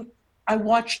 I mean, I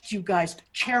watched you guys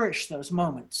cherish those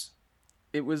moments.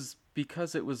 It was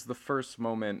because it was the first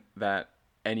moment that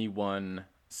anyone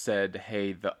said,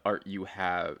 hey, the art you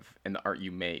have and the art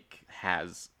you make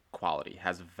has quality,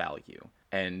 has value,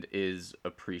 and is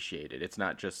appreciated. It's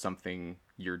not just something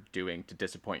you're doing to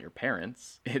disappoint your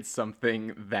parents. It's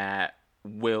something that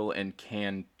will and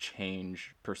can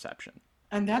change perception.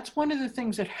 And that's one of the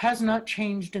things that has not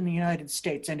changed in the United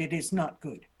States, and it is not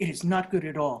good. It is not good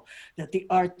at all, that the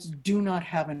arts do not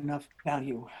have enough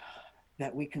value,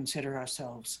 that we consider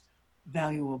ourselves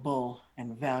valuable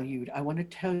and valued. I want to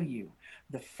tell you,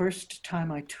 the first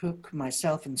time I took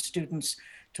myself and students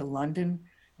to London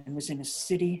and was in a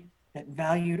city that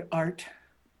valued art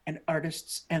and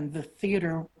artists and the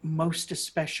theater most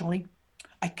especially,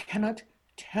 I cannot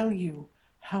tell you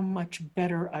how much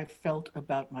better I felt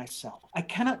about myself. I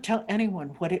cannot tell anyone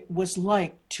what it was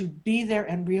like to be there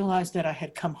and realize that I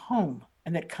had come home,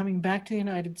 and that coming back to the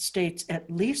United States, at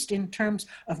least in terms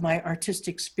of my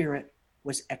artistic spirit,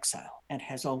 was exile and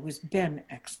has always been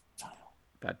exile.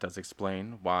 That does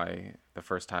explain why the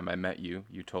first time I met you,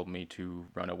 you told me to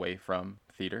run away from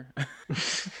theater.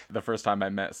 The first time I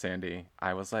met Sandy,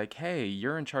 I was like, hey,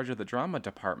 you're in charge of the drama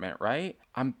department, right?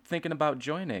 I'm thinking about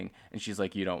joining. And she's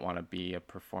like, you don't want to be a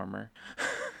performer.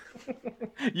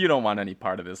 You don't want any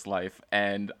part of this life.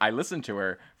 And I listened to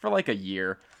her for like a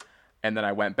year. And then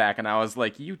I went back and I was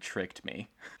like, you tricked me.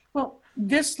 Well,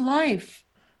 this life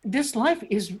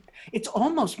is, it's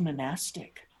almost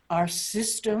monastic. Our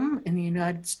system in the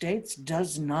United States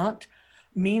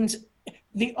means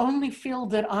the only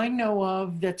field that I know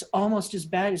of that's almost as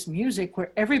bad as music,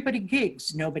 where everybody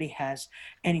gigs. Nobody has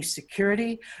any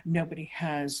security. Nobody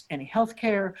has any health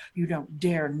care. You don't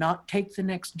dare not take the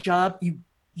next job. You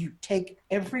take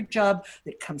every job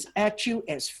that comes at you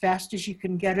as fast as you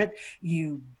can get it.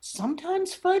 You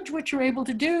sometimes fudge what you're able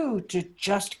to do to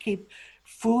just keep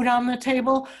food on the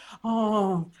table.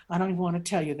 Oh, I don't even want to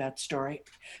tell you that story.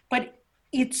 But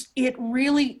it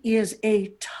really is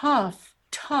a tough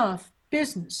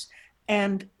business.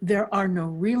 And there are no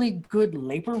really good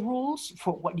labor rules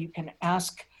for what you can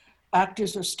ask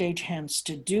actors or stagehands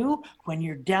to do. When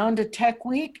you're down to tech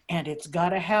week and it's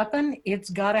gotta happen, it's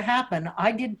gotta happen.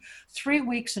 I did 3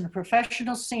 weeks in a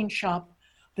professional scene shop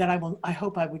that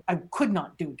I could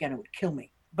not do again. It would kill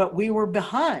me. But we were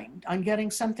behind on getting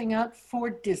something out for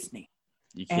Disney.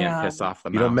 You can't piss off the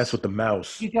mouse. You don't mess with the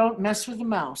mouse. You don't mess with the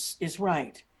mouse is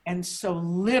right. And so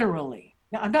literally,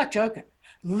 now I'm not joking,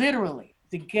 literally,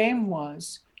 the game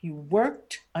was you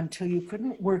worked until you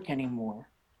couldn't work anymore.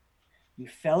 You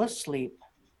fell asleep.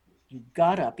 You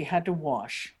got up. You had to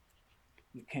wash.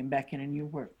 You came back in and you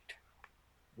worked.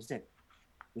 That was it.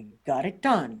 We got it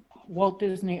done. Walt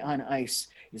Disney on Ice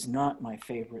is not my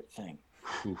favorite thing.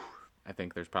 I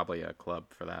think there's probably a club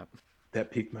for that.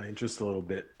 That piqued my interest a little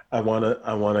bit. I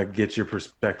wanna get your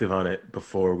perspective on it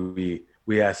before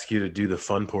we ask you to do the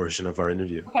fun portion of our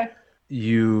interview. Okay.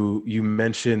 You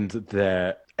mentioned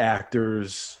that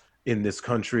actors in this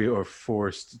country are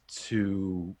forced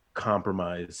to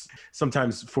compromise,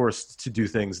 sometimes forced to do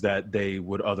things that they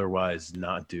would otherwise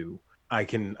not do. I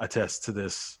can attest to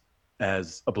this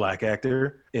as a Black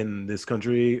actor in this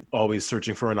country, always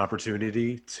searching for an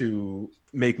opportunity to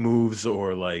make moves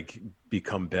or like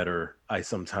become better. I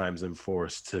sometimes am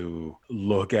forced to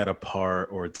look at a part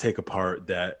or take a part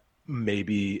that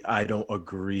maybe I don't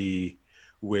agree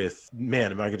with.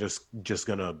 Man, am I just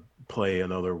gonna play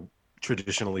another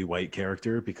traditionally white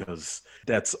character because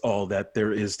that's all that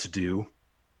there is to do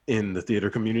in the theater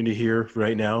community here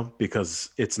right now,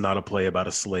 because it's not a play about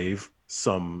a slave,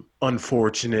 some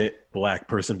unfortunate Black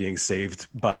person being saved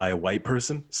by a white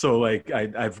person. So like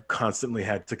I've constantly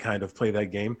had to kind of play that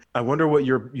game. I wonder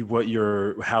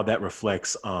how that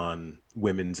reflects on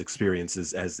women's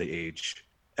experiences as they age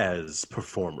as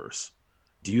performers.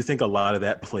 Do you think a lot of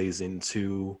that plays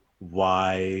into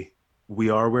why we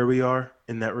are where we are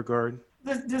in that regard?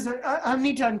 I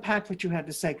need to unpack what you had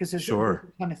to say, because there's a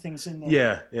ton of things in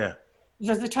there. Yeah.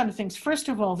 There's a ton of things. First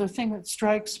of all, the thing that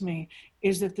strikes me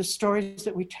is that the stories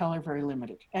that we tell are very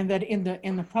limited, and that in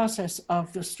the process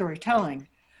of the storytelling,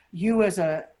 you as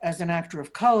an actor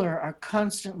of color are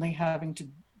constantly having to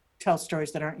tell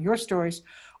stories that aren't your stories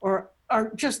or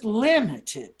are just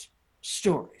limited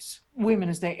stories. Women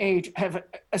as they age have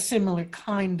a similar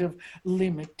kind of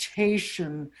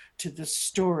limitation to the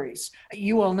stories.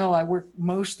 You all know I work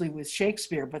mostly with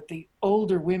Shakespeare, but the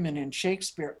older women in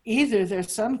Shakespeare, either they're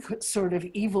some sort of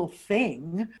evil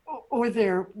thing or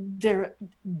they're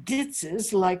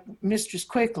ditzes like Mistress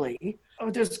Quickly. Oh,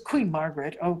 there's Queen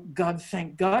Margaret. Oh God,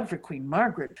 thank God for Queen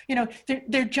Margaret. You know,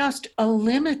 they're just a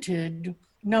limited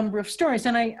number of stories.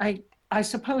 And I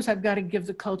suppose I've got to give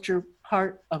the culture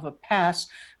part of a pass.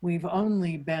 We've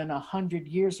only been 100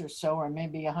 years or so, or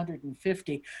maybe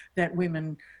 150,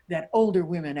 that older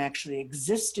women actually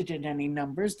existed in any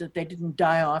numbers, that they didn't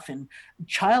die off in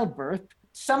childbirth.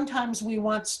 Sometimes we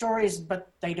want stories,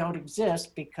 but they don't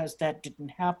exist because that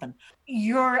didn't happen.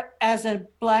 You're, as a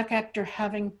Black actor,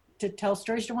 having to tell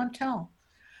stories you want to tell.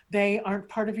 They aren't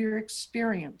part of your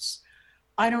experience.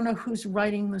 I don't know who's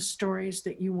writing the stories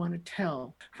that you want to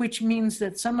tell, which means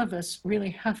that some of us really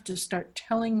have to start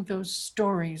telling those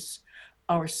stories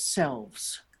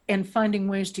ourselves and finding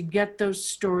ways to get those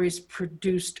stories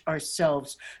produced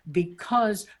ourselves,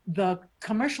 because the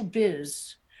commercial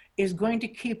biz is going to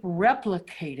keep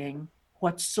replicating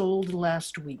what sold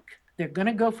last week. They're going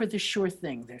to go for the sure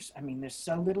thing. There's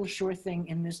so little sure thing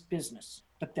in this business,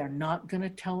 but they're not going to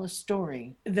tell a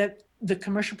story that the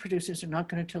commercial producers are not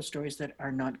going to tell stories that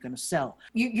are not going to sell.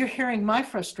 You're hearing my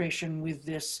frustration with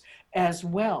this as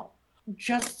well.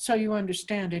 Just so you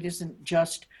understand, it isn't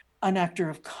just an actor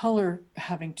of color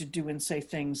having to do and say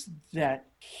things that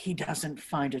he doesn't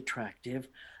find attractive.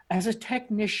 As a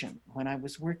technician, when I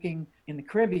was working in the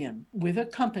Caribbean with a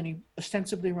company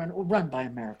ostensibly run by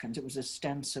Americans, it was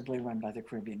ostensibly run by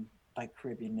by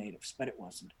Caribbean natives, but it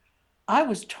wasn't. I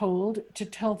was told to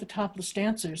tell the topless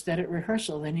dancers that at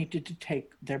rehearsal they needed to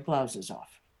take their blouses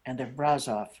off and their bras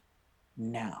off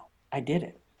now. I did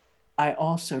it. I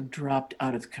also dropped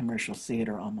out of the commercial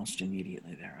theater almost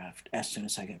immediately thereafter, as soon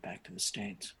as I got back to the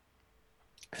States,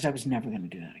 because I was never going to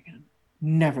do that again.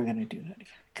 Never going to do that again,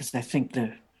 because I think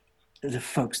the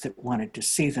folks that wanted to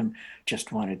see them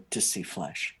just wanted to see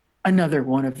flesh. Another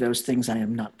one of those things I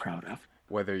am not proud of.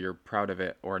 Whether you're proud of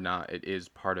it or not, it is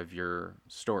part of your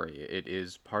story. It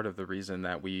is part of the reason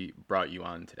that we brought you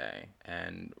on today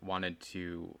and wanted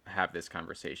to have this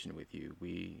conversation with you.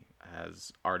 We,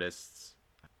 as artists,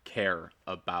 care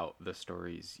about the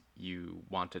stories you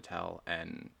want to tell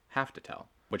and have to tell,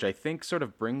 which I think sort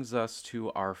of brings us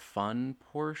to our fun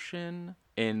portion,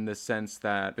 in the sense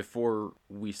that before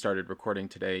we started recording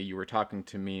today, you were talking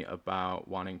to me about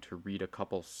wanting to read a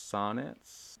couple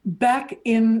sonnets. Back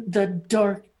in the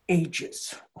dark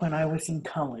ages, when I was in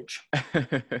college,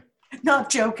 not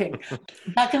joking,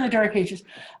 back in the dark ages,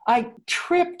 I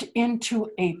tripped into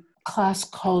a class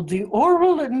called the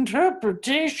Oral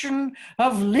Interpretation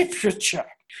of Literature,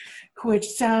 which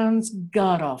sounds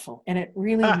god-awful, and it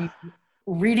really means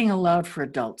reading aloud for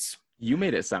adults. You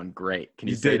made it sound great. Can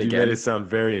you say it again? You made it sound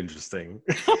very interesting.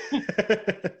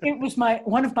 It was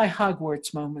one of my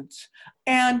Hogwarts moments.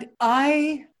 And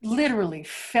I literally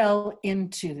fell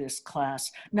into this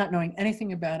class, not knowing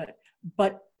anything about it.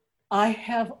 But I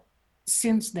have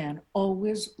since then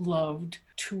always loved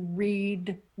to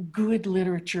read good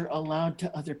literature aloud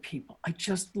to other people. I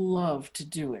just love to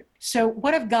do it. So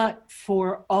what I've got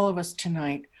for all of us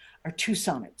tonight are two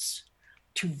sonnets.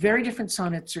 Two very different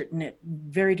sonnets written at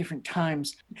very different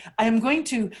times. I am going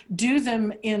to do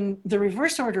them in the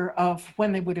reverse order of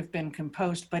when they would have been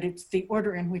composed, but it's the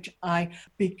order in which I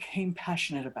became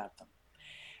passionate about them.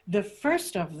 The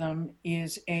first of them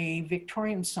is a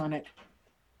Victorian sonnet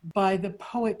by the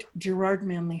poet Gerard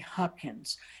Manley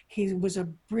Hopkins. He was a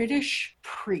British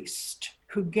priest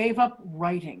who gave up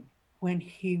writing when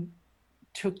he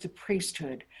took the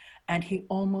priesthood, and he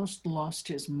almost lost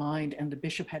his mind, and the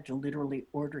bishop had to literally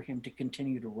order him to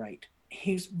continue to write.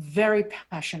 He's very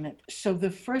passionate. So the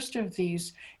first of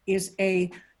these is a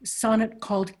sonnet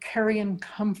called Carrion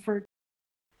Comfort.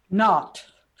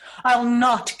 I'll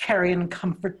not carrion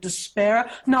comfort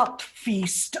despair, not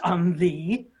feast on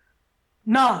thee,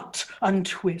 not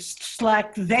untwist,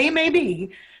 slack they may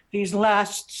be, these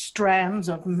last strands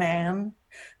of man,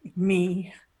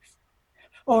 me,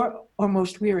 or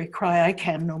most weary cry, I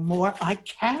can no more, I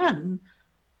can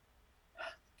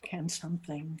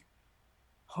something,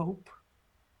 hope,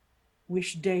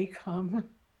 wish day come,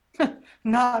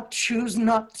 not choose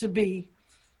not to be.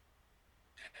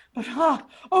 But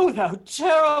oh thou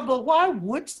terrible, why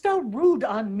wouldst thou rude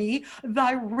on me,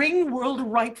 thy ring-whirled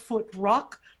right foot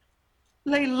rock,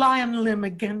 lay lion limb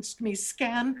against me,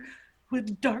 scan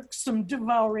with darksome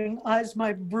devouring eyes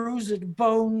my bruised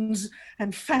bones,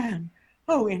 and fan,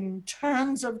 oh, in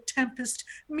terms of tempest,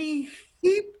 me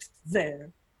heaped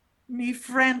there, me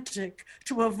frantic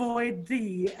to avoid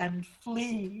thee and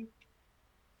flee.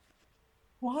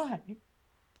 Why?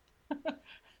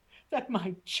 That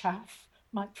my chaff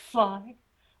might fly,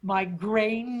 my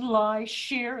grain lie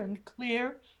sheer and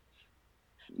clear?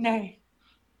 Nay,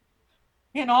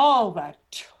 in all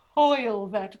that toil,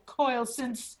 that coil,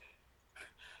 since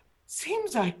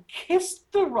seems I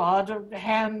kissed the rod or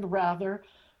hand rather,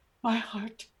 my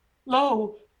heart,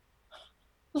 lo,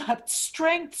 lapped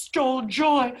strength, stole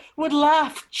joy, would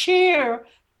laugh, cheer.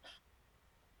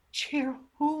 Cheer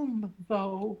whom,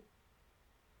 though?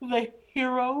 The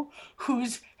hero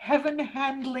whose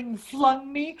heaven-handling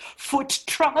flung me,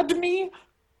 foot-trod me?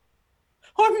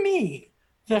 Or me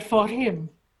that fought him?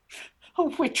 Oh,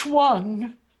 which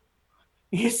one?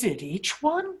 Is it each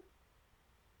one?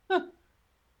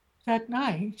 That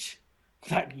night,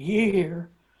 that year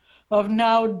of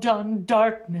now done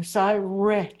darkness, I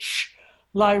wretch,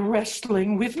 lie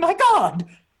wrestling with my God,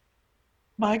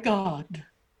 my God.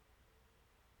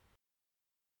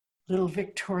 Little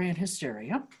Victorian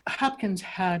hysteria. Hopkins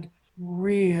had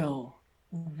real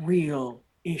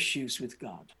issues with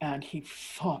God, and he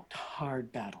fought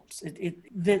hard battles.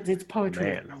 It's poetry.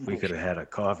 Man, we could have had a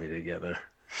coffee together.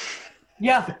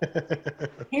 Yeah,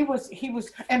 he was,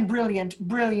 and brilliant.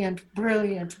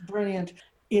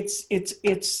 It's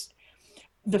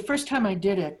the first time I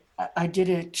did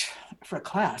it for a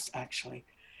class, actually.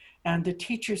 And the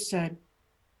teacher said,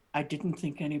 I didn't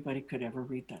think anybody could ever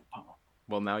read that poem.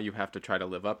 Well, now you have to try to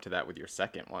live up to that with your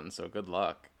second one, so good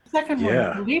luck. Second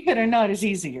one, believe it or not, is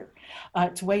easier.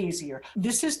 It's way easier.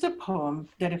 This is the poem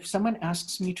that if someone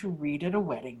asks me to read at a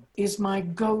wedding, is my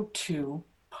go-to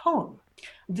poem.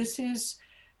 This is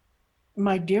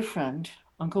my dear friend,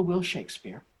 Uncle Will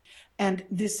Shakespeare, and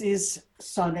this is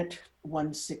Sonnet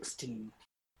 116.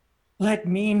 Let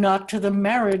me not to the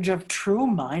marriage of true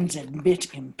minds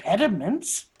admit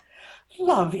impediments.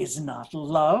 Love is not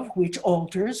love which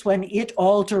alters when it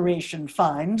alteration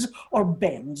finds, or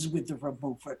bends with the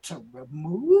remover to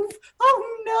remove.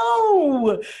 Oh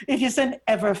no, it is an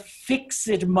ever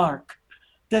fixed mark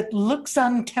that looks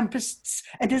on tempests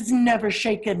and is never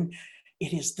shaken.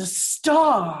 It is the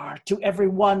star to every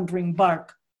wandering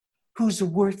bark, whose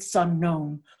worth's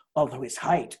unknown, although his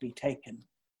height be taken.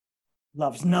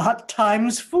 Love's not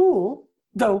time's fool,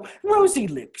 though rosy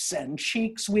lips and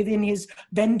cheeks within his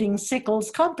bending sickle's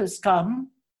compass come.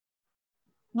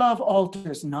 Love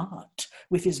alters not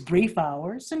with his brief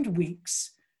hours and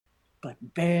weeks,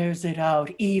 but bears it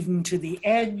out even to the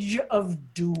edge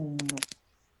of doom.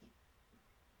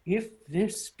 If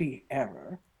this be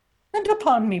error, and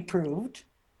upon me proved,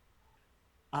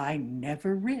 I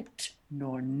never writ,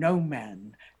 nor no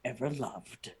man ever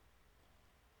loved.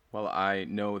 Well, I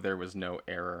know there was no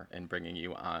error in bringing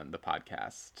you on the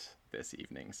podcast this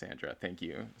evening, Sandra. Thank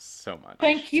you so much.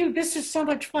 Thank you. This is so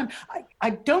much fun. I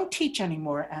don't teach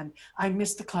anymore, and I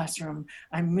miss the classroom.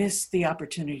 I miss the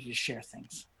opportunity to share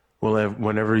things. Well,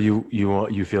 whenever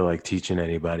you feel like teaching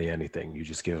anybody anything, you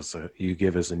just give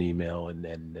us an email, and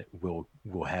then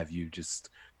we'll have you just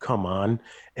come on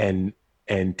and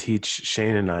teach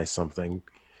Shane and I something.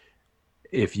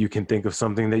 If you can think of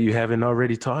something that you haven't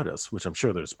already taught us, which I'm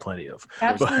sure there's plenty of.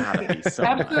 Absolutely.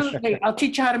 Absolutely. I'll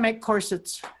teach you how to make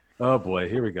corsets. Oh boy,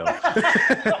 here we go.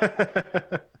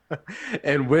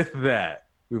 And with that,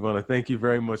 we want to thank you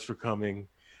very much for coming,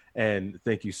 and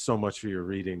thank you so much for your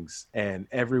readings. And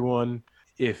everyone,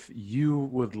 if you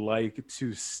would like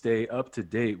to stay up to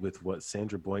date with what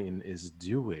Sandra Boynton is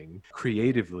doing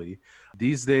creatively,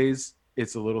 these days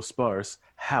it's a little sparse.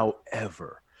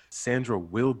 However, Sandra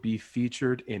will be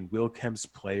featured in Will Kemp's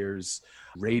Players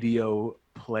radio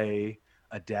play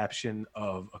adaptation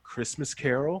of A Christmas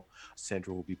Carol.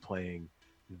 Sandra will be playing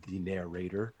the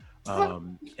narrator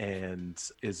and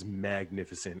is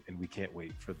magnificent, and we can't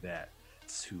wait for that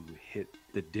to hit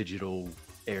the digital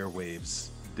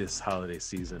airwaves this holiday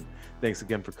season. Thanks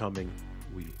again for coming.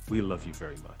 We love you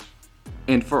very much.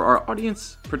 And for our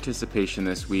audience participation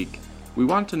this week, we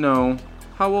want to know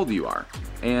how old you are,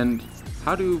 and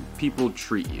how do people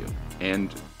treat you,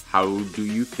 and how do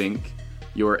you think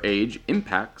your age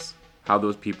impacts how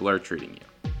those people are treating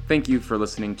you. Thank you for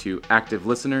listening to Active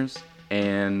Listeners,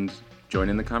 and join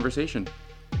in the conversation.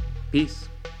 Peace.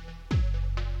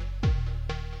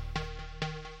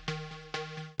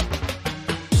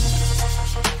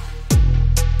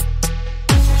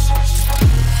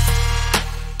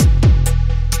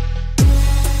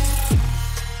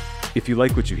 If you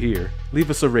like what you hear, leave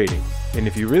us a rating. And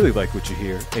if you really like what you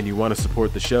hear and you want to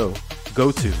support the show,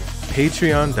 go to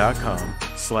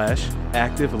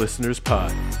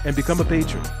patreon.com/activelistenerspod and become a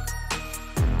patron.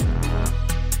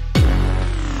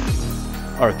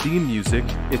 Our theme music,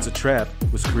 It's a Trap,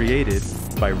 was created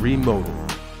by Remodal.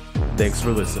 Thanks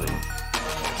for listening.